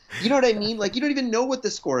night. You know what I mean? Like, you don't even know what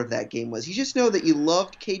the score of that game was. You just know that you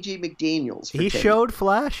loved KJ McDaniels. He showed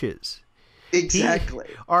flashes. Exactly.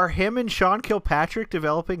 Are him and Sean Kilpatrick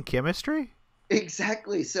developing chemistry?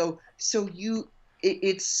 Exactly. So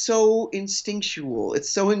it's so instinctual. It's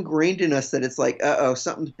so ingrained in us that it's like, uh-oh,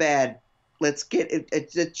 something's bad. Let's get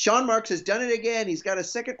it. Sean Marks has done it again. He's got a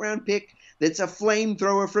second-round pick that's a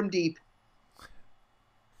flamethrower from deep.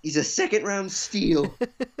 He's a second-round steal.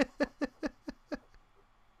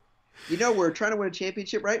 We're trying to win a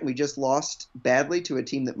championship, right? And we just lost badly to a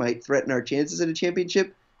team that might threaten our chances at a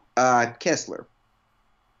championship. Kessler.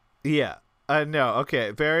 Yeah. No.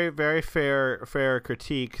 Okay. Very, very fair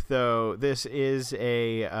critique, though. This is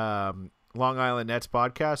a Long Island Nets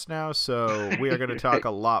podcast now, so we are going to talk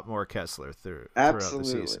a lot more Kessler throughout the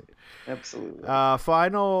season. Absolutely.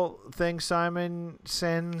 Final thing, Simon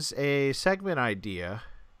sends a segment idea.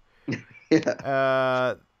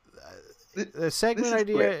 Yeah. The segment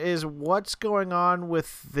idea is what's going on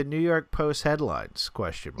with the New York Post headlines?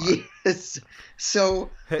 Question mark. Yes. So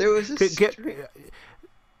there was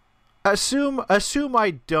assume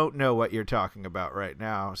I don't know what you're talking about right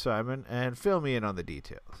now, Simon, and fill me in on the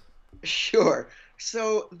details. Sure.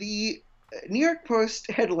 So the New York Post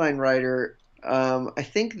headline writer, I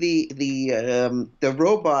think the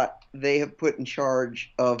robot they have put in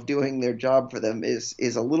charge of doing their job for them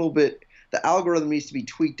is a little bit. The algorithm needs to be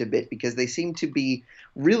tweaked a bit because they seem to be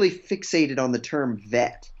really fixated on the term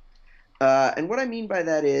vet. And what I mean by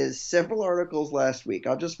that is several articles last week.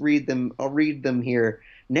 I'll just read them. I'll read them here.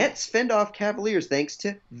 Nets fend off Cavaliers thanks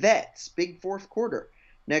to vets. Big fourth quarter.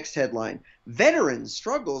 Next headline. Veterans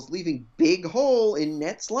struggles leaving big hole in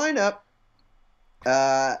Nets lineup.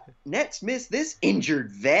 Nets miss this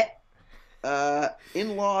injured vet.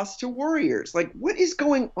 In loss to Warriors. Like, what is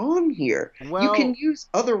going on here? Well, you can use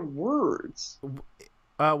other words.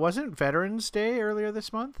 Wasn't Veterans Day earlier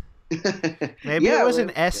this month? Maybe it was an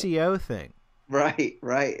SEO thing. Right.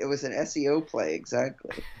 It was an SEO play,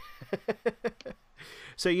 exactly.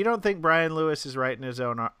 So you don't think Brian Lewis is writing his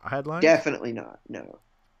own headlines? Definitely not, no.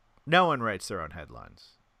 No one writes their own headlines.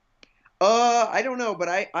 I don't know, but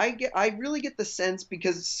I really get the sense,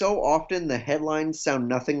 because so often the headlines sound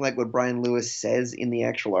nothing like what Brian Lewis says in the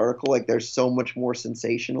actual article. Like, they're so much more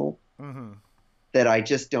sensational that I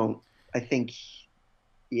just don't. I think,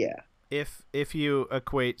 yeah. If you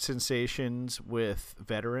equate sensations with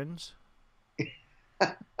veterans,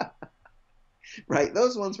 right?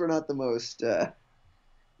 Those ones were not the most.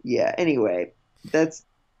 Yeah. Anyway,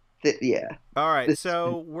 yeah. All right,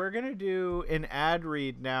 so we're going to do an ad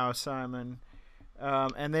read now, Simon,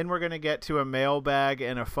 and then we're going to get to a mailbag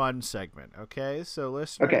and a fun segment, okay? So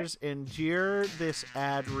listeners, endure this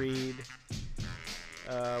ad read.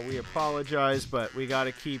 We apologize, but we got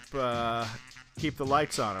to keep the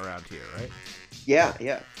lights on around here, right?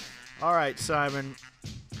 Yeah. All right, Simon.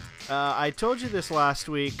 I told you this last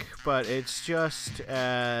week, but it's just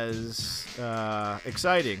as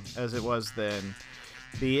exciting as it was then.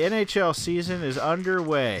 The NHL season is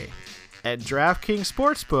underway, and DraftKings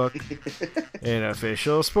Sportsbook, an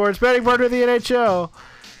official sports betting partner of the NHL,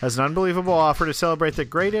 has an unbelievable offer to celebrate the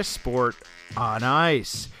greatest sport on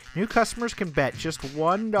ice. New customers can bet just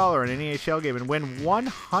 $1 in any NHL game and win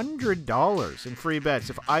 $100 in free bets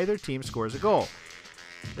if either team scores a goal.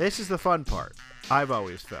 This is the fun part, I've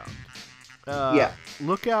always found. Yeah.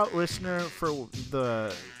 Look out, listener, for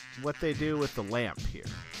what they do with the lamp here.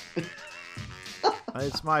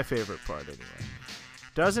 It's my favorite part, anyway.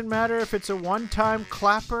 Doesn't matter if it's a one-time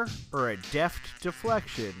clapper or a deft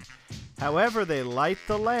deflection. However they light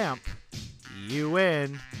the lamp, you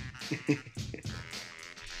win.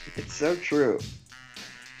 It's so true.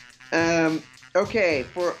 Okay,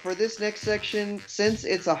 for this next section, since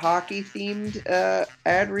it's a hockey-themed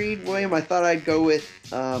ad read, William, I thought I'd go with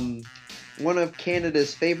one of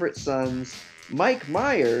Canada's favorite sons, Mike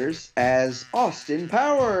Myers, as Austin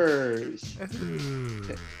Powers.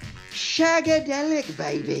 Shagadelic,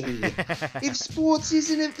 baby. If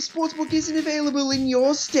Sportsbook isn't available in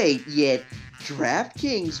your state yet,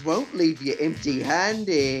 DraftKings won't leave you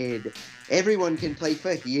empty-handed. Everyone can play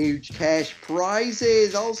for huge cash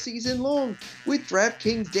prizes all season long with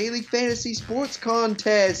DraftKings Daily Fantasy Sports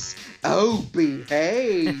Contests. Oh,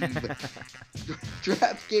 behave!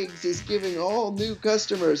 DraftKings is giving all new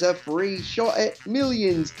customers a free shot at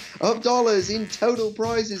millions of dollars in total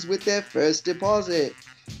prizes with their first deposit.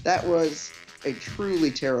 That was a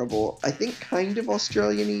truly terrible, I think, kind of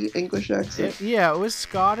Australian-y English accent. It was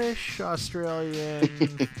Scottish,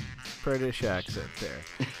 Australian, British accent there.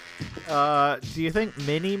 Do you think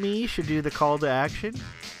Mini-Me should do the call to action?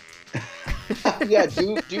 Yeah,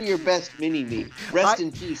 do your best, Mini-Me. Rest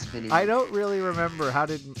in peace, Mini-Me. I don't really remember how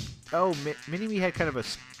did... Oh, Mini-Me had kind of a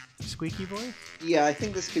squeaky voice? Yeah, I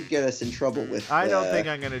think this could get us in trouble with... I don't think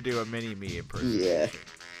I'm going to do a Mini-Me impersonation. Yeah.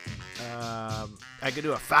 I could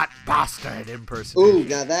do a fat bastard impersonation. Ooh,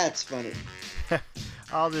 now that's funny.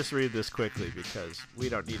 I'll just read this quickly because we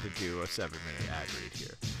don't need to do a 7-minute ad read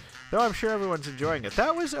here. Though I'm sure everyone's enjoying it.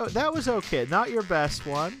 That was okay. Not your best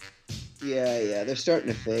one. Yeah, they're starting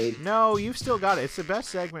to fade. No, you've still got it. It's the best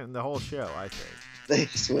segment in the whole show, I think.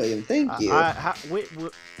 Thanks, William. Thank you.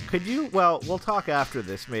 Could you? Well, we'll talk after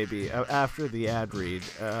this, maybe after the ad read,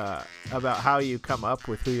 about how you come up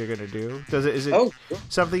with who you're going to do. Is it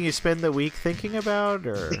something you spend the week thinking about,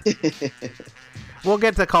 or? We'll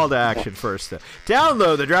get the call to action first.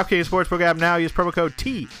 Download the DraftKings Sportsbook app now. Use promo code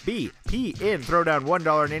TBPN. Throw down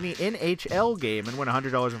 $1 in any NHL game and win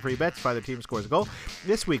 $100 in free bets if either team scores a goal.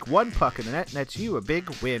 This week, one puck in the net nets you a big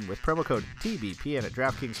win with promo code TBPN at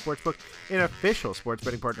DraftKings Sportsbook, an official sports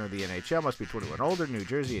betting partner of the NHL. Must be 21 or older. New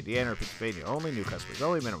Jersey, Indiana, or Pennsylvania only. New customers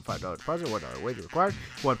only. Minimum $5 deposit. $1 wager required.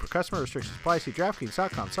 One per customer. Restrictions apply. See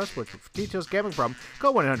DraftKings.com/sportsbook for details. Gambling problem.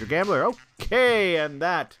 Call 1-800-GAMBLER. Okay, and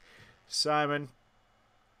that, Simon,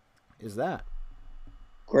 is that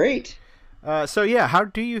great. So yeah, how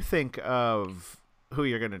do you think of who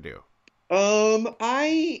you're gonna do?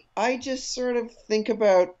 I just sort of think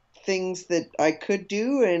about things that I could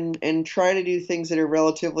do and try to do things that are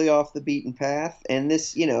relatively off the beaten path. And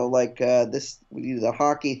this, the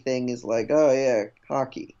hockey thing is like, oh yeah,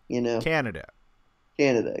 hockey, Canada,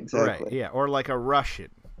 exactly. Right, yeah, or like a Russian.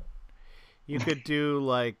 You could do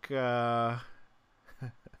like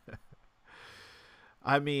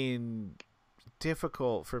I mean,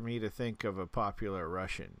 difficult for me to think of a popular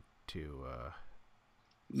Russian to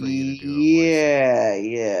for you to do.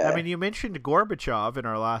 Yeah. I mean, you mentioned Gorbachev in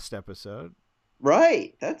our last episode.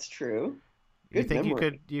 Right, that's true. You think you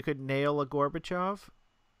could nail a Gorbachev?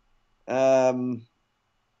 No.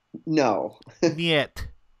 Niet.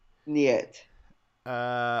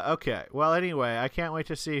 Okay. Well, anyway, I can't wait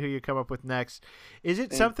to see who you come up with next. Is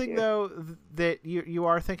it something though that you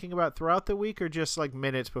are thinking about throughout the week, or just like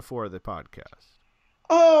minutes before the podcast?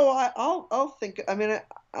 Oh, I'll think. I mean,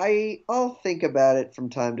 I'll think about it from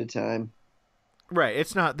time to time. Right.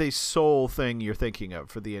 It's not the sole thing you're thinking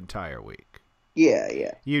of for the entire week.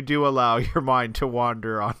 Yeah. You do allow your mind to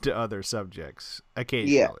wander onto other subjects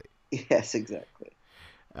occasionally. Yeah. Yes, exactly.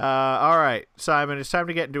 All right, Simon, it's time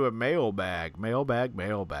to get into a mailbag.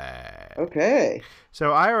 Okay.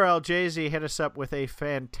 So IRL Jay-Z hit us up with a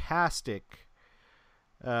fantastic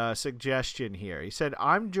suggestion here. He said,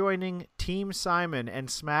 I'm joining Team Simon and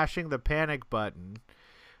smashing the panic button.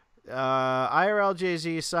 IRL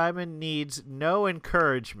Jay-Z, Simon needs no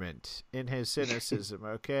encouragement in his cynicism,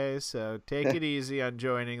 okay? So take it easy on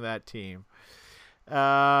joining that team.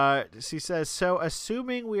 She says, so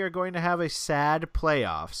assuming we are going to have a sad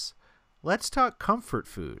playoffs, let's talk comfort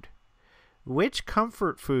food. which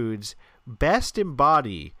comfort foods best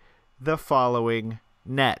embody the following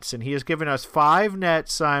nets? And he has given us 5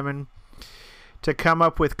 nets, Simon, to come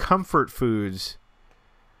up with comfort foods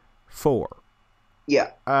for.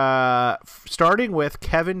 Yeah. Starting with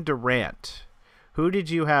Kevin Durant. Who did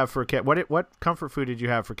you have for what comfort food did you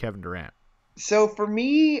have for Kevin Durant? So for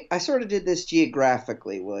me, I sort of did this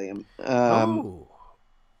geographically, William. I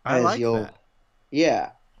like that.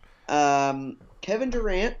 Yeah. Kevin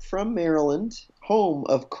Durant from Maryland, home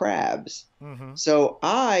of crabs. Mm-hmm. So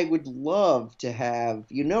I would love to have,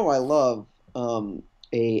 I love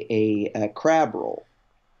a crab roll.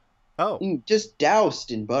 Oh. Just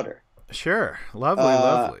doused in butter. Sure.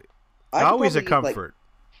 Lovely. Always a comfort.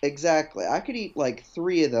 Exactly. I could eat like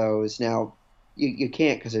 3 of those. Now, you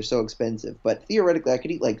can't because they're so expensive, but theoretically I could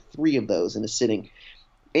eat like 3 of those in a sitting.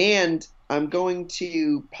 And I'm going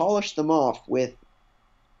to polish them off with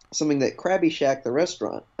something that Krabby Shack, the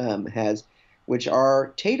restaurant, has, which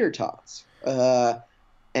are tater tots. And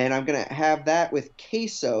I'm going to have that with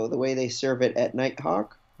queso, the way they serve it at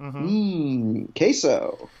Nighthawk.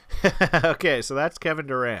 Queso. Okay, so that's Kevin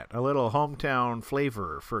Durant, a little hometown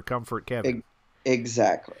flavor for Comfort Kevin.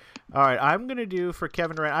 Exactly. All right, I'm going to do for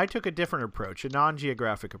Kevin Durant, I took a different approach, a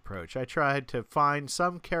non-geographic approach. I tried to find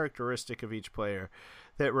some characteristic of each player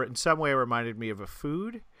that in some way reminded me of a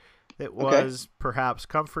food that was perhaps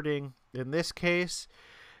comforting. In this case,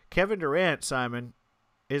 Kevin Durant, Simon,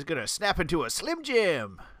 is going to snap into a Slim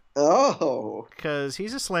Jim. Oh. Because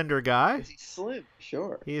he's a slender guy. He's slim,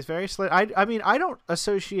 sure. He's very slim. I mean, I don't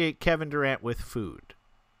associate Kevin Durant with food.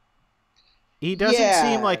 He doesn't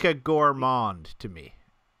seem like a gourmand to me.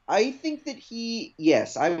 I think that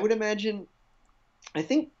yes, I would imagine, I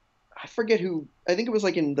forget who, I think it was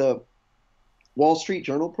like in the Wall Street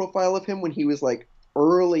Journal profile of him when he was like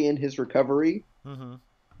early in his recovery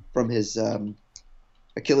from his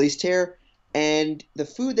Achilles tear. And the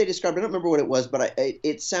food they described, I don't remember what it was, but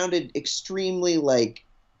it sounded extremely like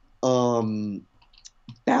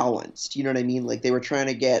balanced. You know what I mean? Like they were trying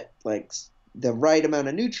to get like the right amount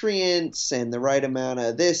of nutrients and the right amount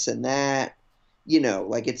of this and that.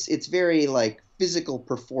 Like it's very like physical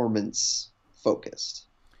performance focused.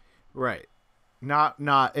 Right. Not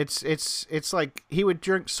it's like he would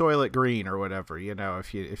drink Soylent Green or whatever,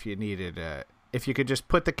 if you needed if you could just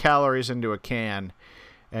put the calories into a can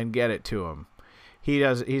and get it to him.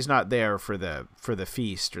 He's not there for the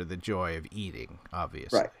feast or the joy of eating,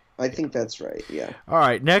 obviously. Right. I think that's right. Yeah. All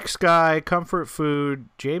right, next guy, comfort food,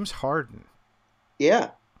 James Harden. Yeah.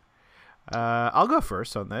 I'll go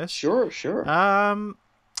first on this. Sure.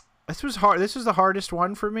 This was hard. This was the hardest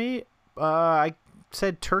one for me. I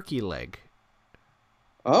said turkey leg.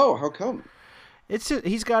 Oh, how come?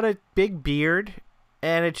 He's got a big beard,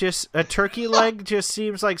 and a turkey leg just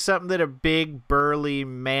seems like something that a big, burly,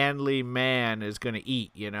 manly man is going to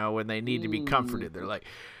eat, when they need to be comforted. They're like,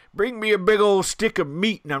 bring me a big old stick of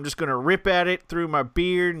meat, and I'm just going to rip at it through my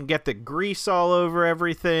beard and get the grease all over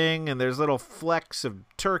everything, and there's little flecks of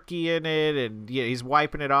turkey in it, and he's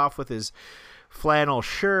wiping it off with his flannel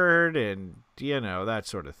shirt, and, that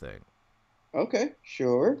sort of thing. Okay,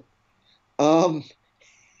 sure.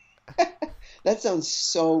 That sounds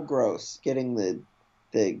so gross, getting the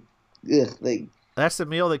That's the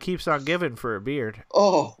meal that keeps on giving for a beard.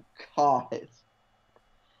 Oh, God.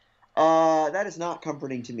 That is not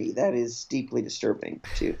comforting to me. That is deeply disturbing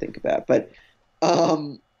to think about. But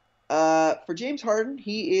for James Harden,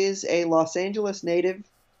 he is a Los Angeles native.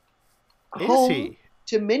 Is he?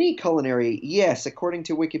 To many culinary, yes, according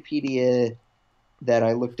to Wikipedia that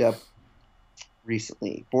I looked up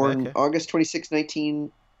recently. Born August 26,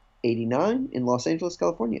 1989 in Los Angeles,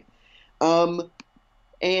 California.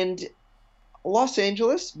 And Los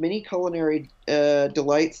Angeles, many culinary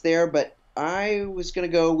delights there, but I was going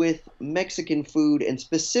to go with Mexican food, and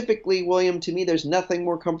specifically, William, to me, there's nothing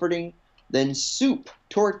more comforting than soup,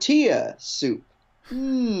 tortilla soup.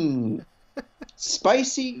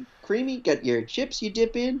 Spicy, creamy, got your chips you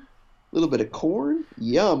dip in, a little bit of corn,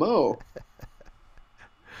 yum-o.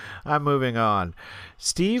 I'm moving on.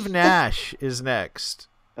 Steve Nash is next.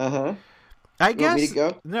 Uh-huh. I guess. Want me to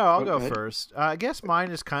go? No, I'll go first. I guess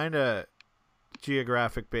mine is kind of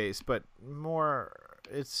geographic based, but more.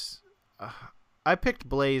 It's. I picked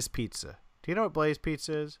Blaze Pizza. Do you know what Blaze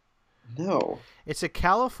Pizza is? No. It's a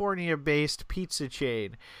California-based pizza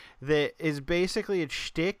chain that is basically its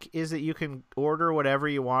shtick is that you can order whatever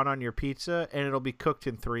you want on your pizza and it'll be cooked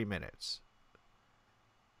in 3 minutes.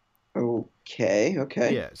 Okay.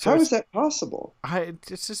 Yeah, so how is that possible?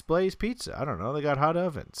 It's just Blaze Pizza. I don't know. They got hot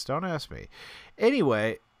ovens. Don't ask me.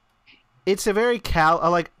 Anyway, it's a very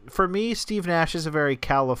for me, Steve Nash is a very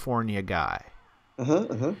California guy. Uh-huh,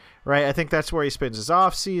 uh-huh. Right? I think that's where he spends his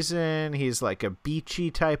off season. He's like a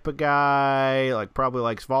beachy type of guy, like probably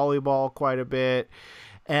likes volleyball quite a bit.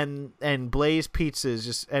 And Blaze Pizza is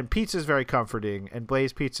just, and pizza is very comforting, and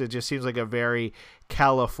Blaze Pizza just seems like a very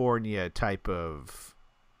California type of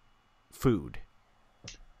food.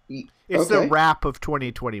 It's the wrap of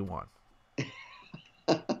 2021.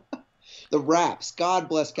 The wraps. God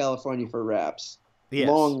bless California for wraps. Yes.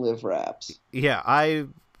 Long live wraps. Yeah, I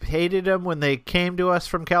hated them when they came to us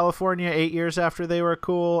from California 8 years after they were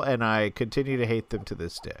cool, and I continue to hate them to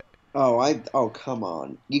this day. Oh, come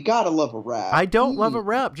on. You gotta love a wrap. I don't love a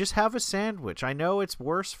wrap. Just have a sandwich. I know it's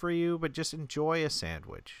worse for you, but just enjoy a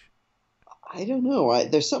sandwich. I don't know.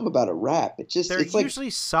 There's something about a wrap. It's usually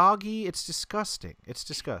soggy. It's disgusting.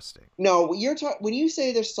 No, when you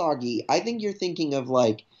say they're soggy, I think you're thinking of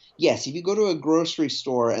like, yes, if you go to a grocery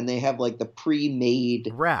store and they have like the pre-made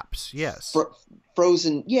wraps, yes.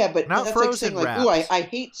 Frozen, yeah, but not that's frozen like saying like, wraps. ooh, I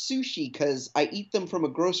hate sushi because I eat them from a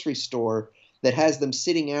grocery store that has them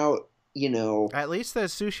sitting out, At least the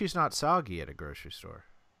sushi's not soggy at a grocery store.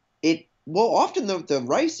 Well, often the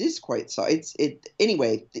rice is quite soggy.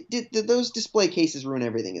 Anyway, those display cases ruin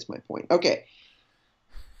everything is my point. Okay.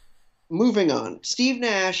 Moving on. Steve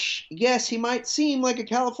Nash, yes, he might seem like a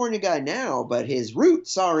California guy now, but his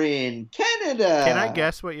roots are in Canada. Can I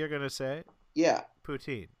guess what you're going to say? Yeah.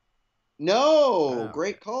 Poutine. No.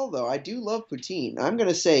 Great call, though. I do love poutine. I'm going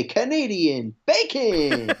to say Canadian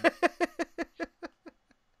bacon.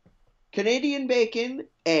 Canadian bacon,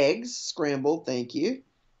 eggs, scrambled, thank you.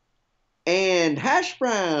 And hash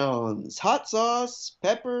browns, hot sauce,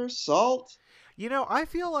 pepper, salt. I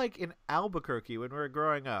feel like in Albuquerque when we were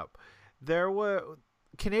growing up,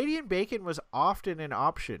 Canadian bacon was often an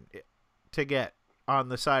option to get on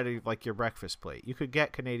the side of like your breakfast plate. You could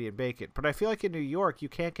get Canadian bacon, but I feel like in New York you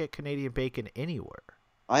can't get Canadian bacon anywhere.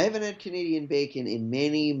 I haven't had Canadian bacon in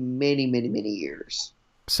many, many, many, many years.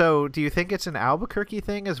 So, do you think it's an Albuquerque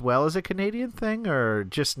thing as well as a Canadian thing, or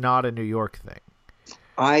just not a New York thing?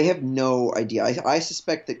 I have no idea. I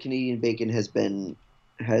suspect that Canadian bacon has been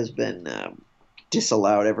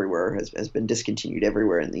disallowed everywhere, has been discontinued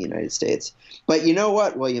everywhere in the United States. But you know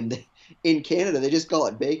what, William? In Canada, they just call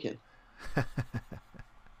it bacon.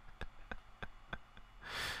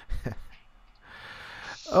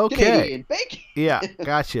 Okay. Canadian bacon. Yeah,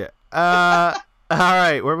 gotcha. All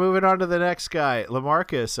right, we're moving on to the next guy,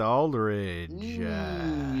 LaMarcus Aldridge.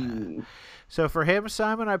 So for him,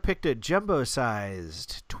 Simon, I picked a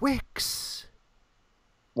jumbo-sized Twix.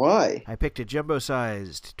 Why? I picked a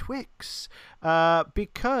jumbo-sized Twix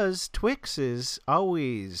because Twixes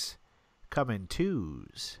always come in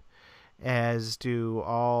twos, as do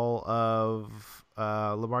all of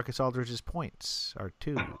LaMarcus Aldridge's points are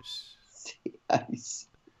twos. Nice.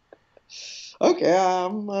 Okay,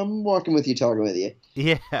 I'm walking with you, talking with you.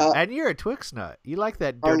 Yeah, and you're a Twix nut. You like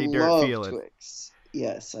that dirty dirt feeling. Twix.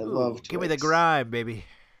 Yes, I love Twix. Give me the grime, baby.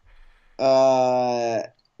 Yeah,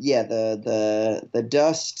 the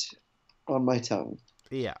dust on my tongue.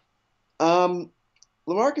 Yeah.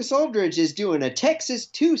 LaMarcus Aldridge is doing a Texas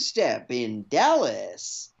two-step in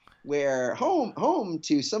Dallas, where home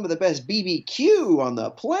to some of the best BBQ on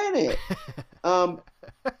the planet.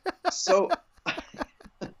 So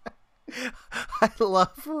I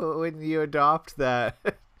love when you adopt that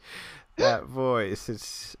voice.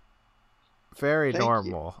 It's very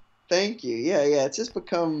normal. Thank you. Yeah. It's just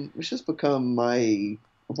become my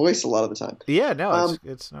voice a lot of the time. Yeah, no,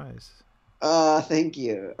 it's nice. Thank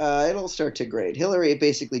you. It'll start to grade. Hillary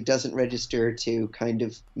basically doesn't register to kind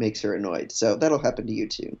of makes her annoyed. So that'll happen to you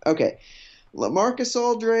too. Okay. LaMarcus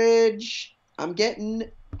Aldridge. I'm getting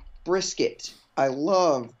brisket. I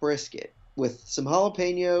love brisket with some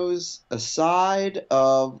jalapenos, a side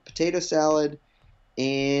of potato salad,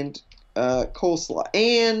 and coleslaw,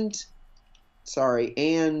 and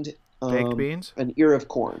baked beans, an ear of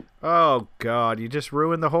corn. Oh God, you just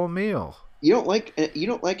ruined the whole meal. You don't like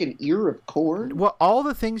an ear of corn? Well, all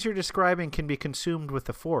the things you're describing can be consumed with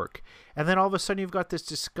a fork, and then all of a sudden you've got this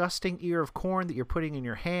disgusting ear of corn that you're putting in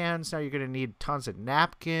your hands. Now you're going to need tons of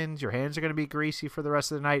napkins. Your hands are going to be greasy for the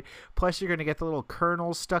rest of the night. Plus, you're going to get the little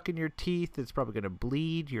kernels stuck in your teeth. It's probably going to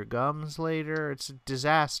bleed your gums later. It's a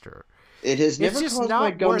disaster. It has never caused my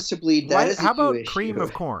gums to bleed. That is a How about issue. cream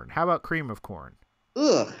of corn?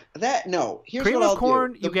 Ugh, Here's cream what I'll of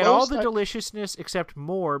corn, do. you get all the deliciousness except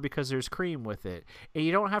more because there's cream with it, and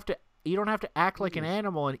you don't have to act like an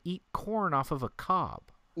animal and eat corn off of a cob.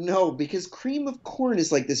 No, because cream of corn is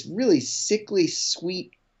like this really sickly,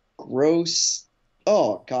 sweet, gross.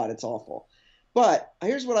 Oh God, it's awful. But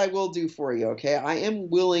here's what I will do for you. Okay, I am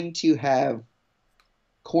willing to have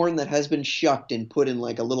corn that has been shucked and put in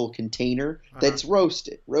like a little container that's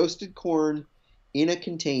roasted corn in a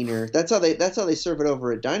container. That's how they serve it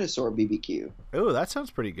over at Dinosaur BBQ. Oh, that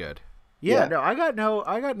sounds pretty good. Yeah, Yeah. no,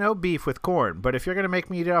 I got no beef with corn, but if you're gonna make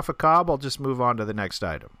me eat it off a cob, I'll just move on to the next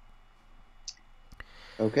item.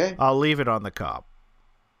 Okay. I'll leave it on the cob.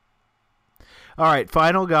 All right,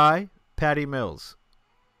 final guy, Patty Mills.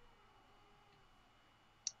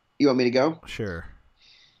 You want me to go? Sure.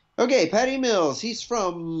 Okay, Patty Mills. He's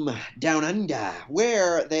from Down Under,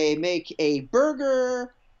 where they make a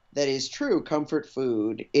burger that is true comfort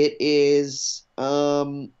food. It is,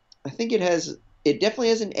 I think it definitely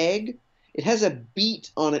has an egg. It has a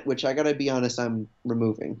beet on it, which I gotta be honest, I'm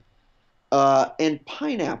removing. And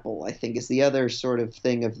pineapple, I think, is the other sort of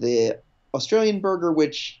thing of the Australian burger,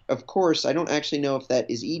 which, of course, I don't actually know if that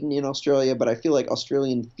is eaten in Australia, but I feel like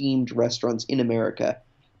Australian-themed restaurants in America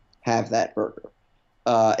have that burger.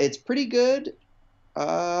 It's pretty good,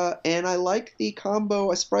 and I like the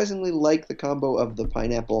combo. I surprisingly like the combo of the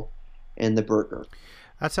pineapple and the burger.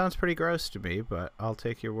 That sounds pretty gross to me, but I'll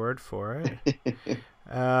take your word for it.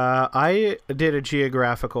 I did a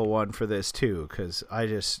geographical one for this too, because I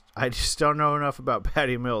just don't know enough about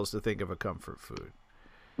Patty Mills to think of a comfort food.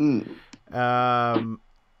 And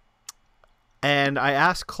I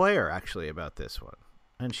asked Claire actually about this one,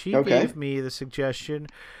 and she gave me the suggestion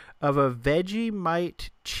of a Vegemite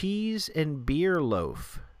cheese and beer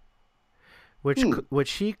loaf, which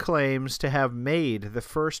she claims to have made the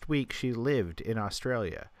first week she lived in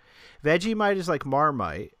Australia. Vegemite is like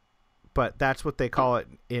Marmite, but that's what they call it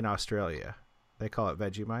in Australia. They call it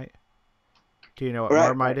Vegemite. Do you know what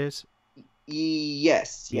Marmite is?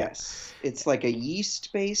 Yes. It's like a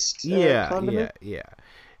yeast-based condiment. Yeah.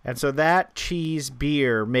 And so that cheese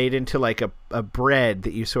beer made into like a bread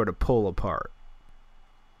that you sort of pull apart.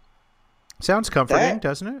 Sounds comforting,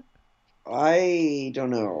 doesn't it? I don't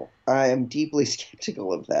know. I am deeply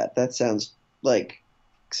skeptical of that. That sounds like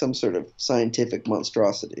some sort of scientific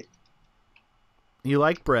monstrosity. You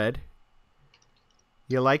like bread.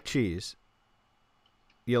 You like cheese.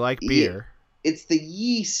 You like beer. It's the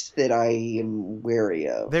yeast that I am wary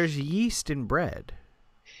of. There's yeast in bread.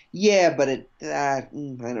 Yeah, but I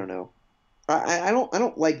don't know. I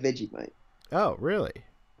don't like Vegemite. Oh, really?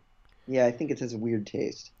 Yeah, I think it has a weird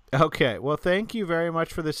taste. Okay, well, thank you very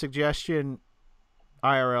much for the suggestion,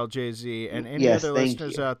 IRLJZ, and any other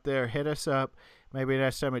listeners out there, hit us up, maybe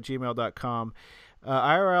next time at gmail.com.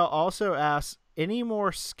 IRL also asks, any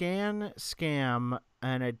more scam,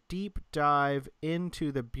 and a deep dive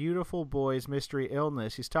into the beautiful boy's mystery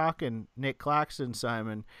illness? He's talking Nick Claxton,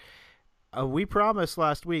 Simon. We promised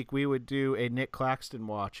last week we would do a Nick Claxton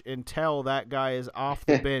watch until that guy is off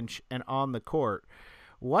the bench and on the court.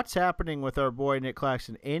 What's happening with our boy Nick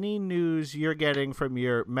Claxton? Any news you're getting from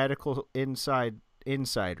your medical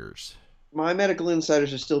insiders? My medical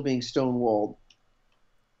insiders are still being stonewalled.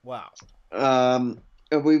 Wow.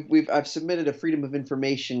 I've submitted a Freedom of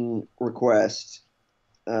Information request,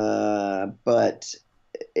 but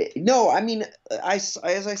no. I mean, as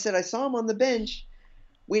I said, I saw him on the bench,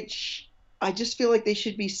 which I just feel like they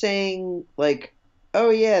should be saying, like,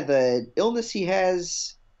 oh yeah, the illness he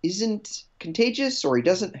has isn't contagious, or he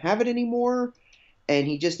doesn't have it anymore, and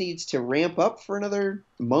he just needs to ramp up for another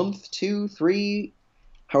month, 2, 3,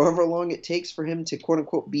 however long it takes for him to quote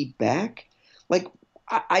unquote be back. Like,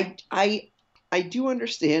 I do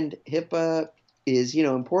understand HIPAA is,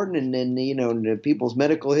 important, and people's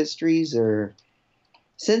medical histories are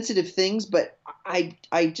sensitive things, but I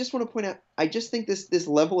just want to point out, I just think this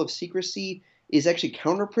level of secrecy is actually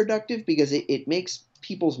counterproductive, because it makes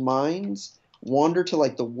people's minds wander to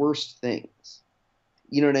like the worst things.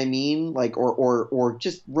 You know what I mean? Like, or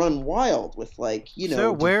just run wild with, like,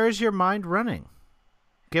 So where is your mind running?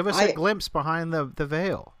 Give us a glimpse behind the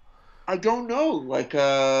veil. I don't know, like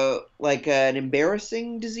an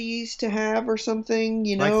embarrassing disease to have or something,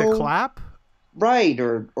 Like the clap? Right,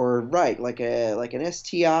 or right, like an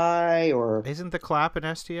STI, or isn't the clap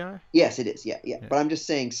an STI? Yes, it is. Yeah. But I'm just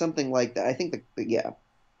saying something like that. I think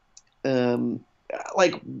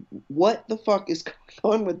like, what the fuck is going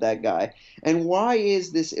on with that guy? And why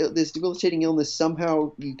is this debilitating illness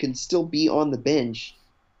somehow you can still be on the bench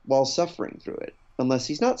while suffering through it? Unless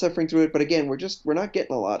he's not suffering through it, but again, we're not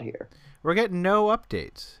getting a lot here. We're getting no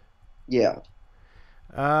updates. Yeah.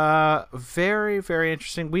 Very, very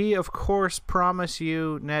interesting. We, of course, promise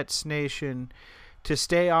you, Nets Nation, to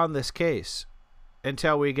stay on this case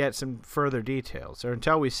until we get some further details, or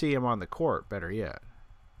until we see him on the court, better yet.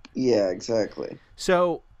 Yeah, exactly.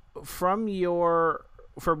 So, from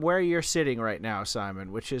where you're sitting right now,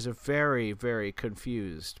 Simon, which is a very, very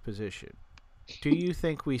confused position, do you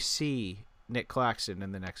think we see Nick Claxton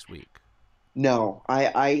in the next week. No,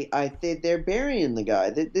 I think they're burying the guy.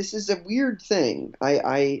 This is a weird thing.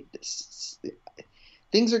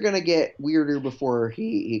 Things are gonna get weirder before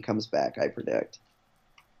he comes back, I predict.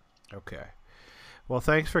 Okay. Well,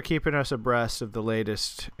 thanks for keeping us abreast of the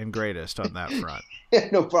latest and greatest on that front.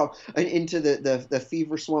 No problem. And into the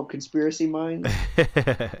Fever Swamp conspiracy mind?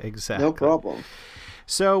 Exactly. No problem.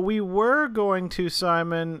 So we were going to,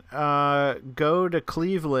 Simon, go to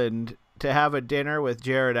Cleveland to have a dinner with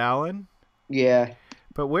Jared Allen. Yeah.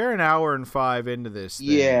 But we're an hour and 5 into this thing.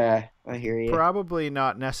 Yeah, I hear you. Probably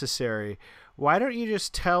not necessary. Why don't you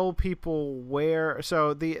just tell people where?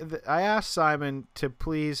 So I asked Simon to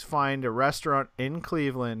please find a restaurant in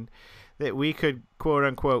Cleveland that we could quote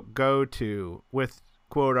unquote go to with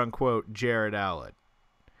quote unquote Jared Allen,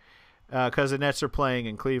 because the Nets are playing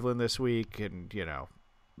in Cleveland this week, and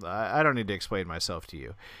I don't need to explain myself to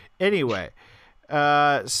you. Anyway,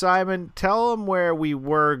 Simon, tell them where we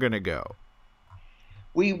were gonna go.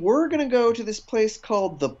 We were gonna go to this place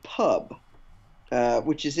called The Pub.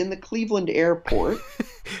 Which is in the Cleveland airport.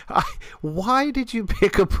 Why did you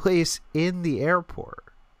pick a place in the airport?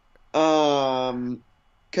 Because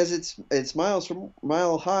it's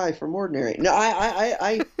mile high from ordinary. No,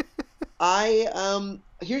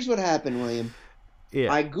 here's what happened, William.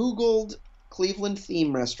 Yeah. I Googled Cleveland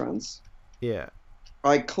theme restaurants. Yeah.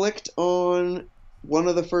 I clicked on one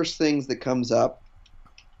of the first things that comes up.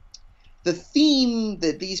 The theme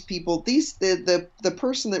that these people, the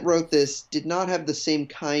person that wrote this did not have the same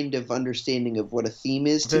kind of understanding of what a theme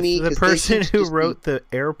is to me. The person who wrote the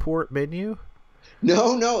airport menu?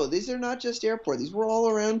 No, these are not just airport. These were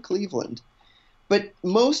all around Cleveland. But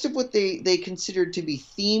most of what they considered to be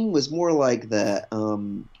theme was more like the,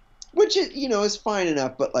 which is fine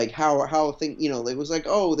enough. But like how thing, it was like,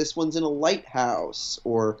 oh, this one's in a lighthouse,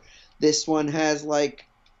 or this one has like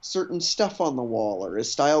certain stuff on the wall or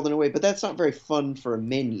is styled in a way, but that's not very fun for a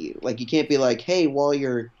menu. Like, you can't be like, hey, while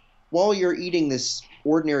you're eating this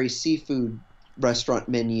ordinary seafood restaurant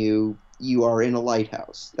menu, you are in a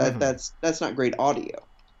lighthouse. That's not great audio.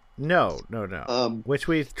 No. Which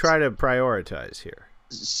we try to prioritize here.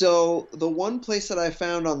 So the one place that I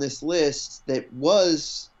found on this list that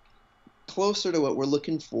was closer to what we're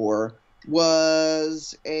looking for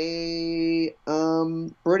was a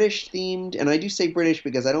British themed, and I do say British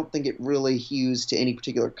because I don't think it really hews to any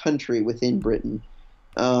particular country within Britain.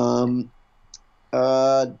 De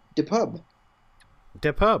Pub.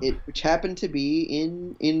 De Pub. Which happened to be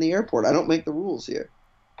in the airport. I don't make the rules here.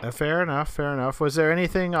 Fair enough. Was there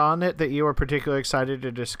anything on it that you were particularly excited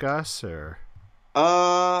to discuss, or?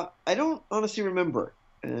 I don't honestly remember.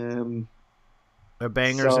 A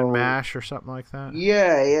bangers and mash or something like that?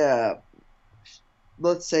 Yeah.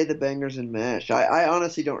 Let's say the bangers and mash. I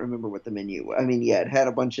honestly don't remember what the menu was. I mean, yeah, it had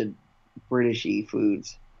a bunch of British-y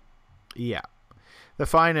foods. Yeah. The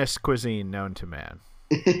finest cuisine known to man.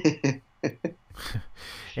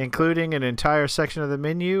 Including an entire section of the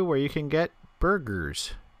menu where you can get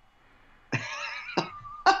burgers.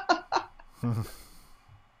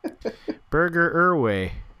 Burger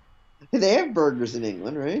Irway. They have burgers in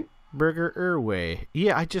England, right? Burger Irway.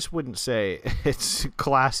 Yeah, I just wouldn't say it's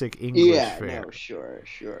classic English fare. Yeah, no,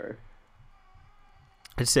 sure.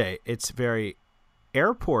 I'd say it's very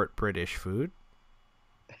airport British food.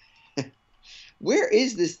 Where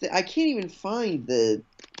is this thing? I can't even find the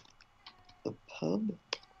pub.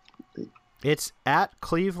 It's at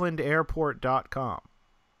clevelandairport.com.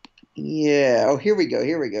 Yeah. Oh, here we go.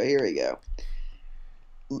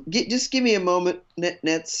 Just give me a moment,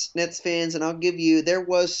 Nets fans, and I'll give you. There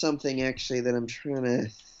was something actually that I'm trying to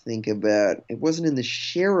think about. It wasn't in the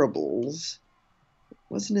shareables. It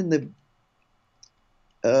wasn't in the.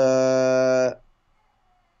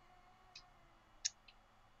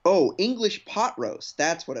 English pot roast.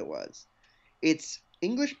 That's what it was. It's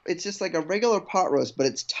English. It's just like a regular pot roast, but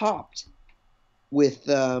it's topped with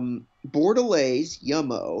bordelaise,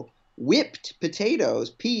 yummo, whipped potatoes,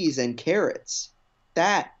 peas, and carrots.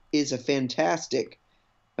 That is a fantastic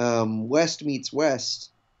West meets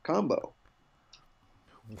West combo.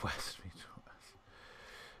 West meets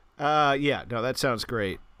West. Yeah, no, that sounds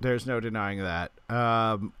great. There's no denying that.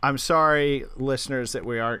 I'm sorry, listeners, that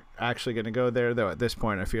we aren't actually going to go there, though at this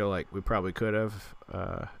point I feel like we probably could have.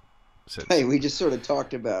 Hey, we just sort of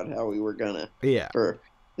talked about how we were going to for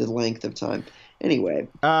the length of time. Anyway.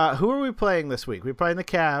 Who are we playing this week? We're playing the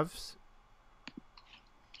Cavs.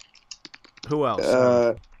 Who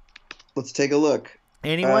else? Let's take a look.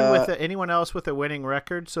 Anyone else with a winning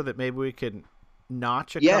record, so that maybe we can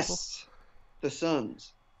notch a couple? Yes, the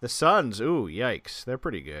Suns. The Suns. Ooh, yikes! They're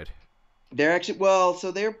pretty good. They're actually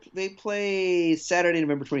so they play Saturday,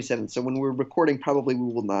 November 27th. So when we're recording, probably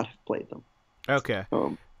we will not have played them. Okay.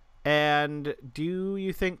 And do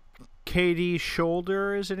you think KD's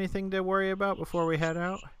shoulder is anything to worry about before we head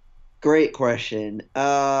out? Great question.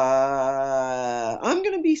 I'm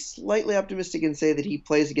going to be slightly optimistic and say that he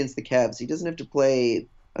plays against the Cavs. He doesn't have to play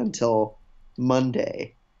until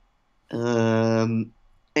Monday. And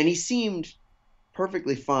he seemed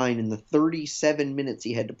perfectly fine in the 37 minutes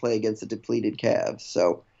he had to play against the depleted Cavs.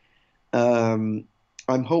 So I'm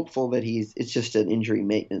hopeful that it's just an injury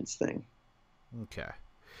maintenance thing. Okay.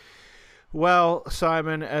 Well,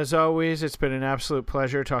 Simon, as always, it's been an absolute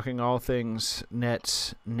pleasure talking all things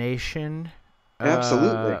Nets Nation.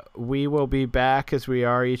 Absolutely. We will be back as we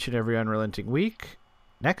are each and every unrelenting week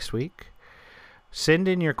next week. Send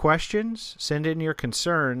in your questions. Send in your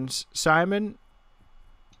concerns. Simon,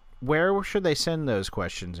 where should they send those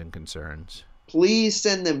questions and concerns? Please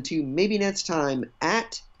send them to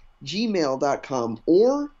maybeenetstime@gmail.com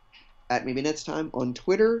or at maybeenetstime on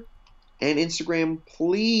Twitter and Instagram.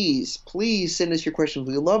 Please send us your questions.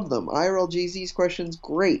 We love them. IRLGZ's questions,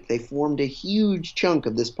 great. They formed a huge chunk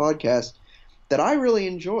of this podcast that I really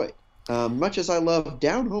enjoyed, much as I love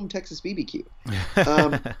Down Home Texas BBQ.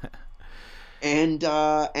 And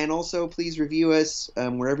also, please review us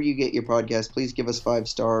wherever you get your podcast. Please give us 5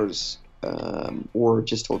 stars or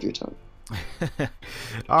just hold your tongue.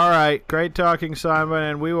 All right. Great talking, Simon.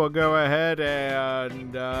 And we will go ahead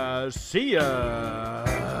and see ya.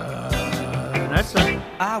 That's it.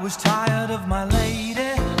 I was tired of my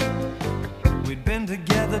lady. We'd been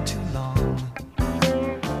together too long.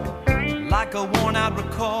 Like a worn-out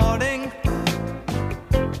recording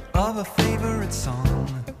of a favorite song.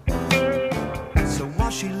 So while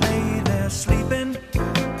she lay there sleeping,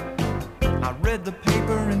 I read the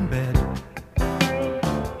paper in bed.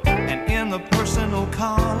 And in the personal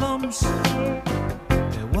columns,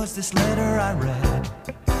 there was this letter I read.